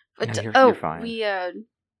 But Yeah, you're fine.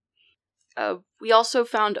 we also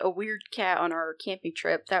found a weird cat on our camping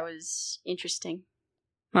trip. That was interesting.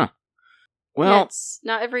 Well, Yeah, it's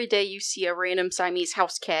not every day you see a random Siamese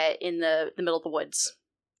house cat in the middle of the woods.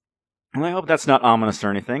 I hope that's not ominous or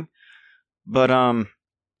anything. But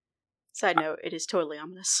Side note, it is totally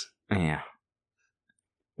ominous. yeah.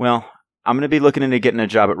 Well, I'm going to be looking into getting a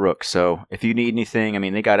job at Rook, so if you need anything, I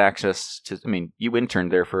mean, they got access to, you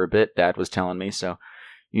interned there for a bit, Dad was telling me, so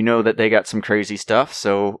you know that they got some crazy stuff,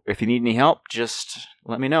 so if you need any help, just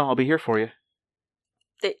let me know, I'll be here for you.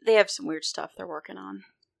 They have some weird stuff they're working on.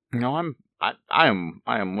 I am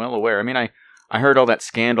well aware. I mean, I heard all that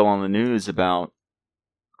scandal on the news about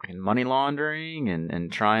money laundering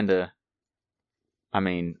and trying to,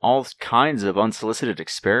 all kinds of unsolicited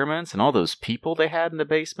experiments and all those people they had in the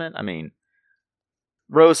basement. I mean,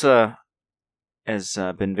 Rosa has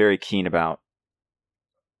been very keen about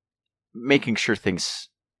making sure things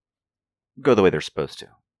go the way they're supposed to.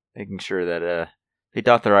 Making sure that they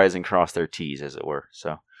dot their I's and cross their T's, as it were.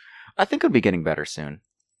 So I think it'll be getting better soon.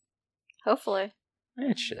 Hopefully.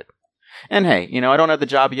 It should. And hey, I don't have the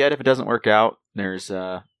job yet. If it doesn't work out, there's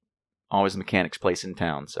always a mechanic's place in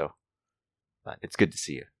town, so but it's good to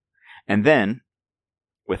see you. And then,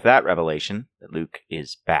 with that revelation that Luke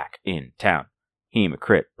is back in town,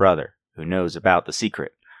 Hemocrit brother who knows about the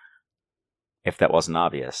secret, if that wasn't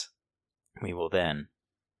obvious, we will then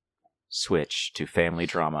switch to family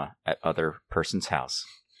drama at other person's house.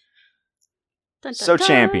 Dun, dun, So, dun.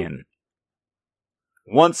 champion,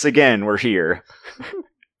 once again, we're here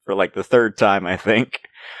for like the third time, I think.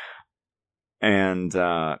 And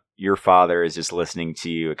your father is just listening to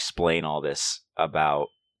you explain all this about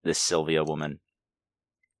this Sylvia woman.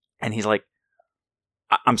 And he's like,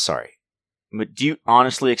 I'm sorry, but do you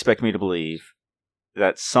honestly expect me to believe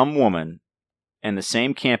that some woman in the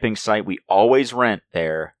same camping site we always rent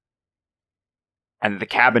there, and the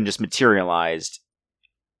cabin just materialized,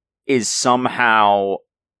 is somehow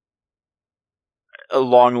a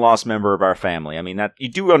long-lost member of our family? I mean, that you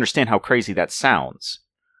do understand how crazy that sounds.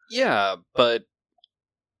 Yeah, but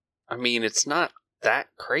it's not that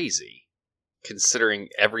crazy considering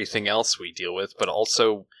everything else we deal with, but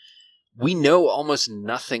also we know almost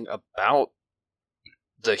nothing about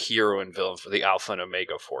the hero and villain for the Alpha and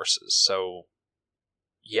Omega forces. So,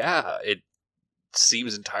 yeah, it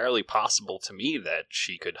seems entirely possible to me that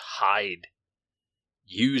she could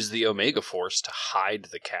use the Omega Force to hide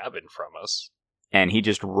the cabin from us. And he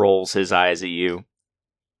just rolls his eyes at you.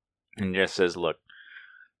 and just says, "Look,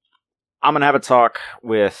 I'm gonna have a talk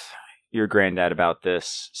with your granddad about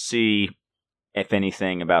this. See if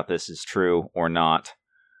anything about this is true or not.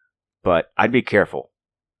 But I'd be careful.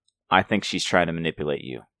 I think she's trying to manipulate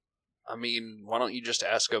you." I mean, why don't you just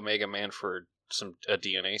ask Omega Man for a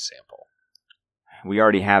DNA sample? We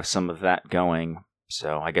already have some of that going,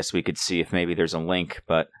 so I guess we could see if maybe there's a link.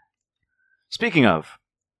 But speaking of,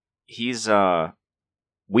 he's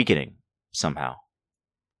weakening somehow.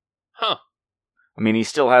 Huh. I mean, he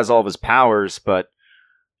still has all of his powers, but,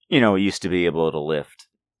 he used to be able to lift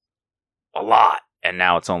a lot, and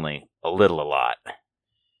now it's only a lot.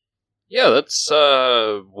 Yeah, that's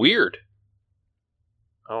weird.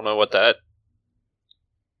 I don't know what that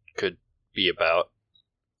could be about.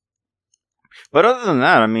 But other than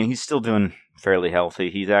that, I mean, he's still doing fairly healthy.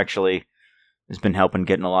 He's actually has been helping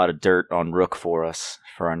getting a lot of dirt on Rook for us,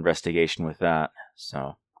 for our investigation with that,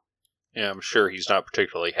 so... Yeah, I'm sure he's not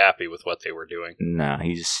particularly happy with what they were doing. No,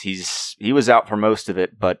 he was out for most of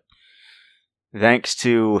it, but thanks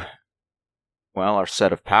to, well, our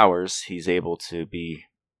set of powers, he's able to be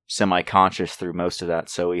semi-conscious through most of that,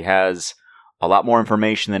 so he has a lot more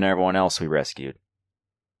information than everyone else we rescued.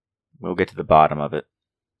 We'll get to the bottom of it,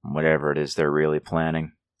 whatever it is they're really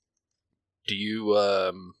planning. Do you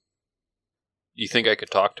think I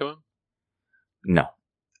could talk to him? No.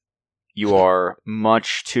 You are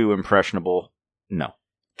much too impressionable. No.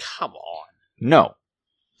 Come on. No.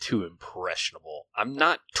 Too impressionable. I'm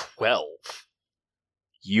not 12.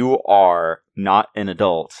 You are not an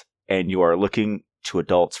adult, and you are looking to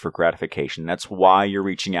adults for gratification. That's why you're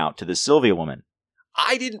reaching out to the Sylvia woman.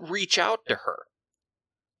 I didn't reach out to her.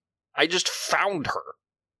 I just found her.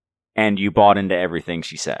 And you bought into everything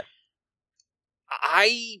she said.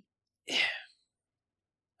 I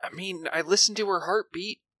mean, I listened to her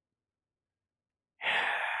heartbeat.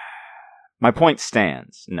 My point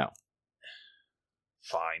stands. No.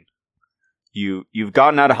 Fine. You've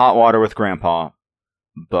gotten out of hot water with Grandpa,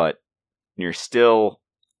 but you're still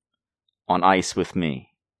on ice with me.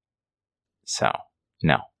 So,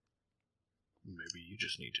 no. Maybe you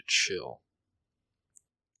just need to chill.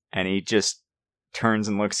 And he just turns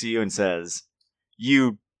and looks at you and says,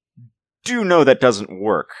 "You do know that doesn't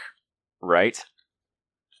work, right?"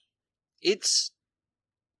 It's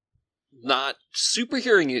not...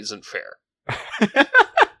 Superhearing isn't fair.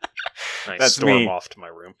 I That's storm me. off to my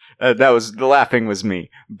room. The laughing was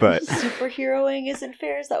me, but Superheroing isn't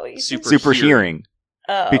fair? Is that what you said? super hearing.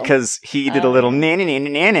 Oh. Because he did a little nanny, and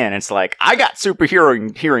it's like, I got super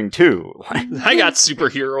hearing too. I got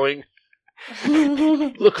superheroing.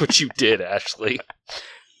 Look what you did, Ashley.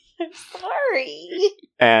 I'm sorry.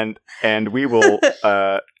 And we will,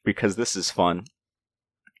 because this is fun,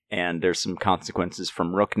 and there's some consequences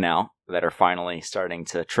from Rook now that are finally starting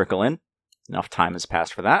to trickle in. Enough time has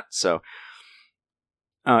passed for that, so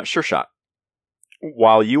Sure Shot.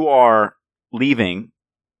 While you are leaving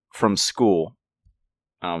from school,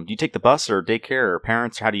 do you take the bus or daycare or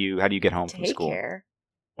parents? How do you get home from school? Daycare.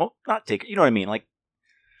 Well, not daycare. You know what I mean? Like,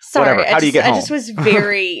 Sorry, whatever. How do you get home? I just was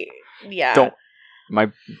very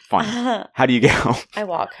Fine. How do you get home? I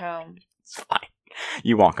walk home. It's fine.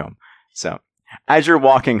 You walk home. So, as you're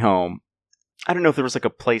walking home, I don't know if there was like a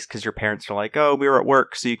place because your parents are like, "Oh, we were at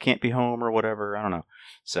work, so you can't be home," or whatever. I don't know.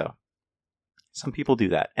 So, some people do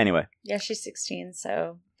that. Anyway. Yeah, she's 16,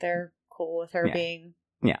 so they're cool with her being...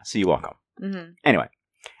 Yeah, so you walk home. Mm-hmm. Anyway.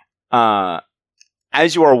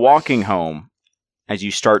 As you are walking home, as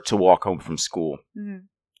you start to walk home from school,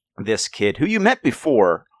 this kid who you met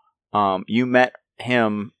before, you met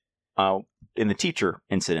him in the teacher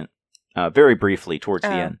incident very briefly towards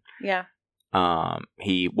the end. Yeah.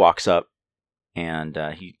 He walks up, and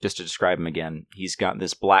he just to describe him again, he's got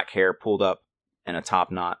this black hair pulled up in a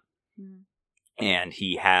top knot, and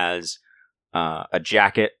he has a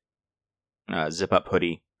jacket, zip-up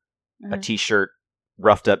hoodie, a t-shirt,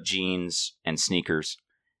 roughed up jeans, and sneakers,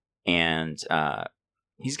 and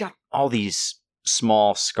he's got all these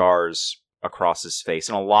small scars across his face,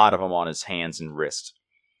 and a lot of them on his hands and wrist.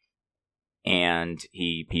 And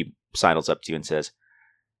he sidles up to you and says,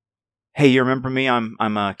 "Hey, you remember me? I'm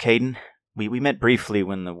Caden. We met briefly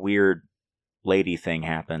when the weird lady thing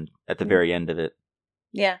happened at the very end of it."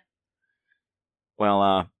 Yeah. Well,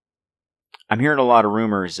 I'm hearing a lot of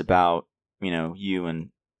rumors about, you and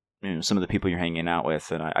some of the people you're hanging out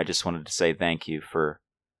with, and I just wanted to say thank you for,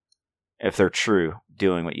 if they're true,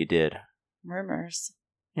 doing what you did. Rumors?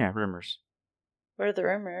 Yeah, rumors. What are the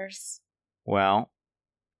rumors? Well,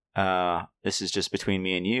 this is just between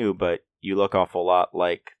me and you, but you look awful lot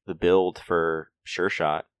like the build for Sure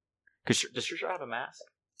Shot. Does Sure Shot have a mask?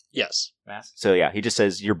 Yes. Mask? So yeah, he just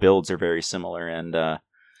says your builds are very similar, and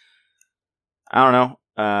I don't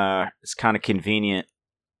know. It's kind of convenient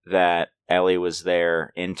that Ellie was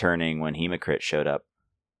there interning when Hemocrit showed up.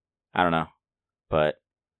 I don't know. But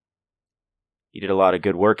you did a lot of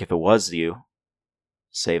good work if it was you,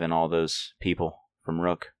 saving all those people from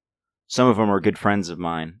Rook. Some of them are good friends of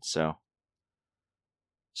mine, so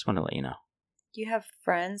just want to let you know. You have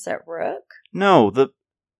friends at Rook? No, the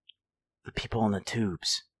people in the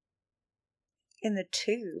tubes. In the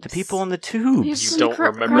tubes? The people in the tubes. He's You in don't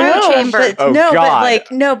remember cryo that? chamber. But, Oh, no, God.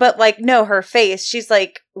 but no, her face. She's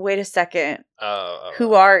like, wait a second.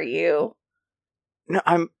 Who are you? No,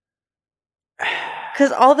 I'm...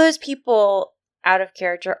 Because all those people, out of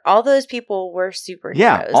character, all those people were superheroes.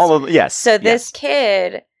 Yeah, all of... Yes. So this yes.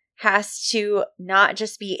 kid has to not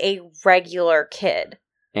just be a regular kid.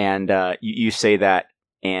 And you say that,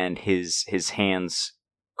 and his hands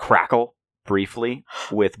crackle briefly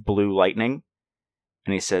with blue lightning,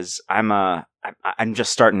 and he says, "I'm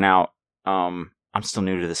just starting out. I'm still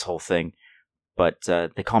new to this whole thing, but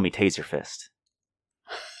they call me Taser Fist."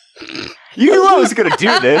 You knew I was going to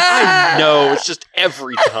do this. I know, it's just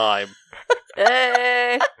every time.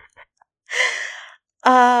 Hey.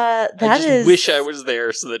 I That just is. wish I was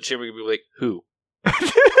there so that Jimmy could be like, who?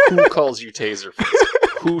 Who calls you Taser Fist?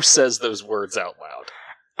 Who says those words out loud?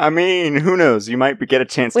 I mean, who knows? You might get a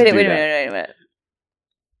chance to do Wait a that. minute.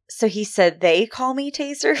 So he said they call me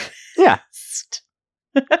Taser Yeah. Fist?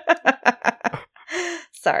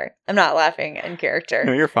 Sorry, I'm not laughing in No,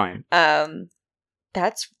 character. you're fine.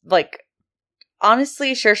 That's like,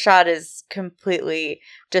 honestly, Sure Shot is completely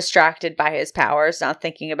distracted by his powers, not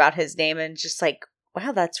thinking about his name, and just like,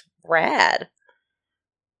 wow, that's rad.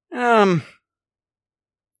 Yeah,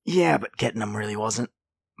 but getting them really wasn't.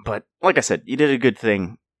 But like I said, you did a good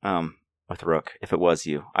thing with Rook. If it was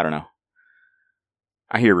you, I don't know.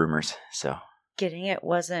 I hear rumors, so. Getting it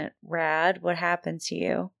wasn't rad. What happened to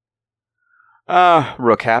you?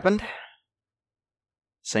 Rook happened.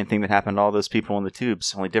 Same thing that happened to all those people in the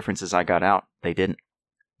tubes. Only difference is I got out. They didn't.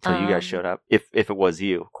 Until you guys showed up. If it was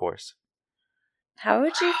you, of course. How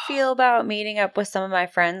would you feel about meeting up with some of my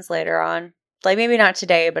friends later on? Like, maybe not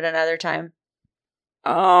today, but another time.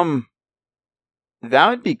 That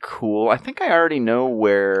would be cool. I think I already know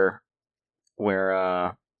where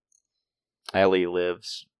Ellie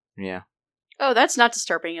lives. Yeah. Oh, that's not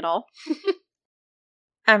disturbing at all.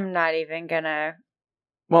 I'm not even gonna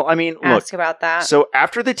Well, I mean, look. ask about that. So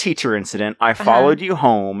after the teacher incident, I followed you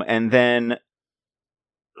home, and then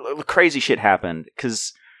crazy shit happened.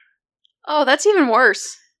 Because Oh, that's even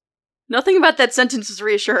worse. Nothing about that sentence is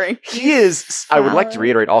reassuring. he is. I would like to followed?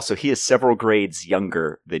 reiterate. Also, he is several grades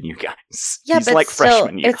younger than you guys. Yeah, He's but like still,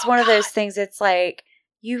 freshman year. it's one of those things. It's like,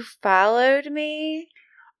 you followed me?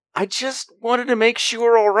 I just wanted to make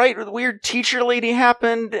sure all right. The weird teacher lady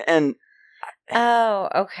happened, and Oh,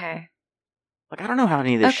 okay. like I don't know how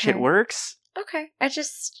any of this shit Okay. works. Okay.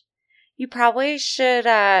 You probably should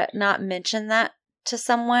not mention that to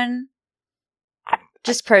someone.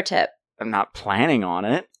 Just pro tip. I'm not planning on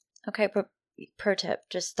it. Okay, pro tip.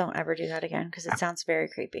 Just don't ever do that again because it sounds very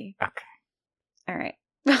creepy. Okay. All right.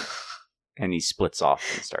 And he splits off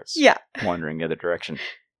and starts Yeah. wandering the other direction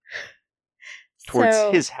towards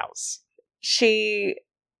So his house. she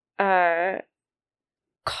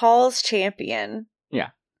calls Champion.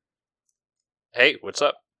 Hey, what's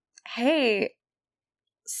up? Hey,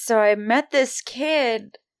 so I met this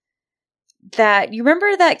kid that, you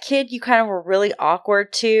remember that kid you kind of were really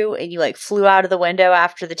awkward to and you like flew out of the window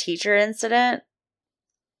after the teacher incident?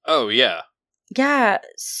 Oh, yeah. Yeah,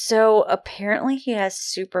 so apparently he has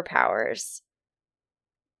superpowers.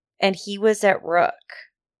 And he was at Rook.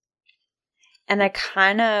 And I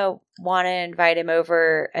kind of want to invite him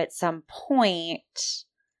over at some point.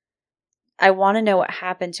 I want to know what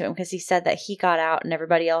happened to him because he said that he got out and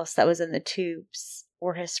everybody else that was in the tubes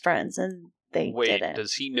were his friends and they Wait, didn't.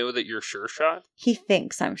 does he know that you're Sure Shot? He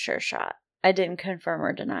thinks I'm Sure Shot. I didn't confirm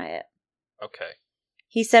or deny it. Okay.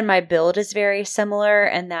 He said my build is very similar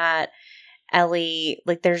and that Ellie,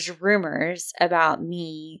 like there's rumors about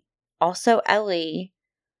me, also Ellie,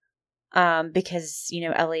 because, you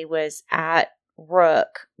know, Ellie was at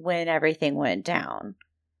Rook when everything went down.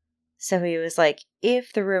 So he was like,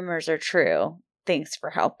 if the rumors are true, thanks for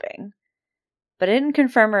helping. But I didn't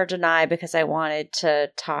confirm or deny because I wanted to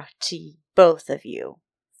talk to both of you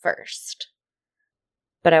first.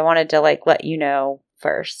 But I wanted to like let you know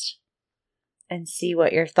first and see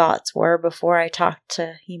what your thoughts were before I talked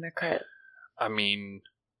to Hemocrit I mean,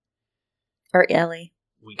 or Ellie.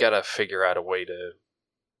 we gotta figure out a way to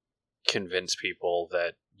convince people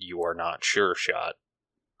that you are not Sure Shot.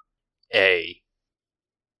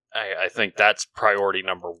 I think that's priority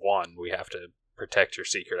number one. We have to protect your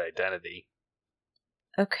secret identity.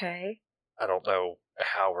 Okay. I don't know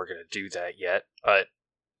how we're going to do that yet, but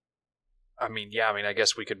I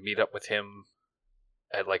guess we could meet up with him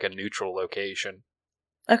at like a neutral location.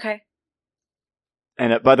 Okay.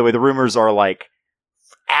 And by the way, the rumors are like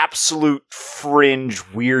absolute fringe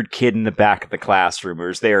weird kid in the back of the class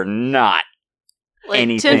rumors. They are not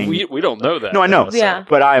anything. We don't know that. No, I know. Yeah.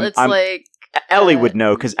 But It's like Ellie would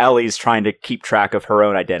know because Ellie's trying to keep track of her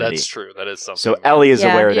own identity. That's true. That is something. So Ellie is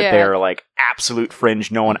Yeah. aware that Yeah. they're like absolute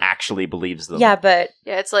fringe. No one actually believes them. Yeah, but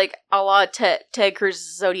it's like a la Ted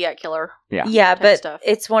Cruz's Zodiac Killer. Yeah. type but stuff.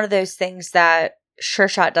 it's one of those things that Sure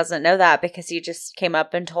Shot doesn't know that because he just came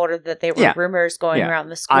up and told her that they were Yeah. rumors going Yeah. around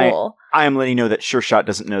the school. I am letting you know that Sure Shot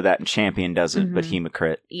doesn't know that and Champion doesn't, but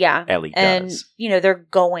Hemocrit, Yeah. Ellie And, does. they're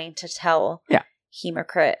going to tell Yeah.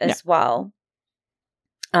 Hemocrit as well.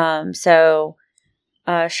 So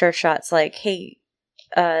Sure Shot's like, hey,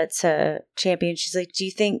 it's a Champion. She's like, do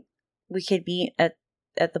you think we could meet at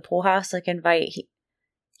the pool house? Like invite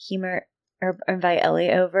or invite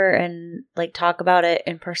Ellie over and like talk about it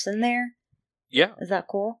in person there? Yeah. Is that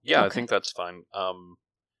cool? Yeah, I Okay. think that's fine.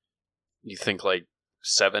 You think like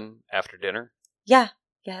 7 after dinner? Yeah,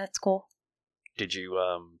 that's cool. Did you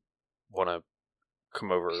want to come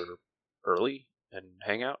over early and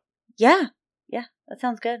hang out? Yeah, that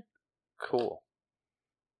sounds good. Cool.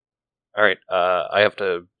 All right. I have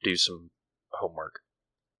to do some homework.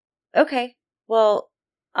 Okay, well,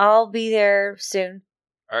 I'll be there soon.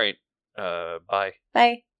 All right. Bye.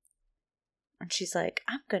 Bye. And she's like,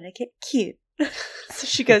 I'm gonna get cute. So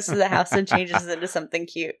she goes to the house and changes into something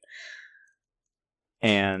cute.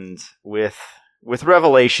 And with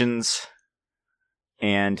revelations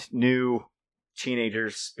and new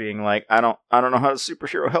teenagers being like, I don't know how to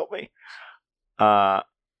superhero help me.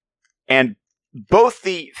 And both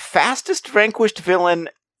the fastest vanquished villain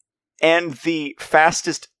and the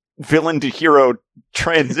fastest villain to hero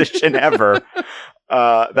transition ever.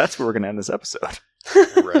 That's where we're going to end this episode.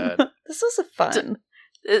 Rad. This was fun.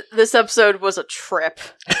 This episode was a trip.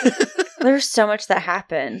 There's so much that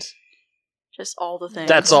happened. Just all the things.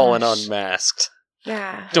 That's all in Gosh. Unmasked.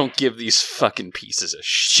 Yeah. Don't give these fucking pieces of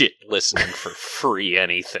shit listening for free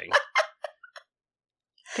anything.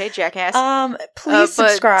 Okay, jackass. Please but-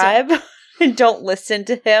 subscribe and don't listen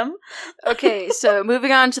to him. Okay, so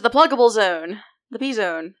moving on to the pluggable zone. The P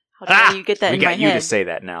zone. How dare you get that We in got my you head? to say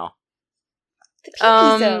that now. The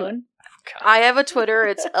PP zone. God. I have a Twitter.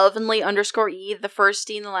 It's elvenly_e. The first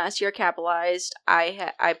D and the last year capitalized.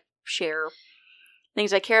 I share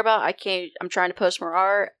things I care about. I'm trying to post more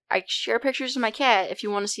art. I share pictures of my cat. If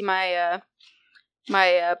you want to see my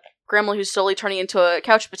my gremlin who's slowly turning into a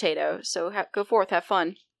couch potato. So go forth, have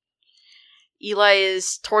fun. Eli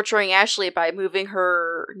is torturing Ashley by moving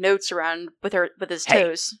her notes around with his Hey.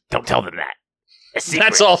 toes. Don't tell them that. It's secret.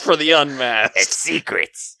 That's all for the Unmasked. It's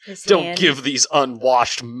secrets. His Don't hand- give these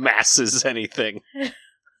unwashed masses anything.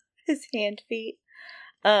 his hand feet.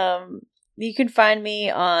 You can find me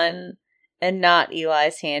on, and not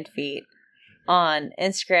Eli's hand feet, on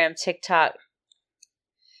Instagram, TikTok,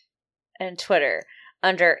 and Twitter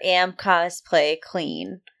under Am Cosplay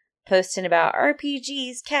Clean, posting about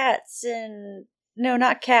RPGs, cats, and no,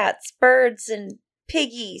 not cats, birds and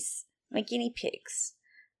piggies, my guinea pigs.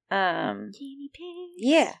 Guinea pigs.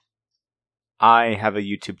 Yeah. I have a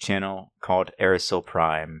YouTube channel called Erasyl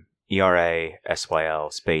Prime,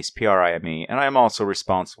 ERASYL space PRIME, and I am also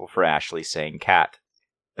responsible for Ashley saying cat.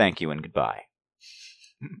 Thank you and goodbye.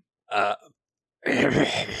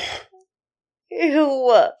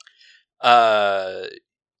 Ew.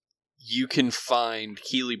 You can find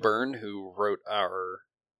Keely Byrne, who wrote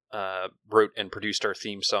and produced our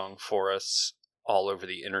theme song for us all over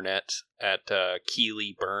the internet at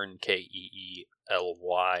Keely Byrne, Keely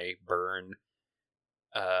Byrne.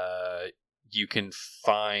 You can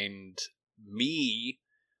find me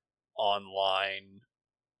online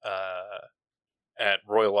at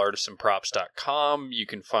royalartisanprops.com. You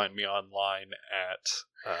can find me online at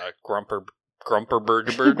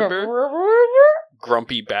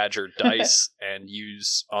Grumpy Badger Dice, and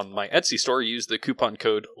use on my Etsy store, use the coupon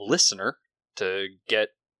code LISTENER to get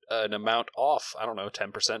an amount off. I don't know,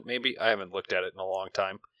 10% maybe? I haven't looked at it in a long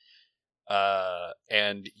time.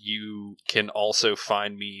 And you can also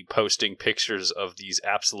find me posting pictures of these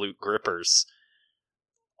absolute grippers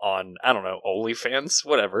on, I don't know, OnlyFans,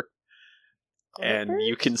 whatever. And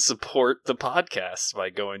you can support the podcast by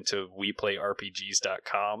going to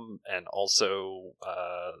weplayrpgs.com and also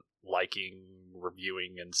liking,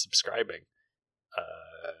 reviewing, and subscribing.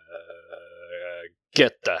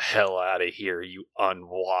 Get the hell out of here, you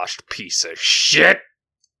unwashed piece of shit!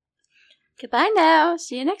 Goodbye now.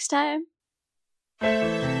 See you next time.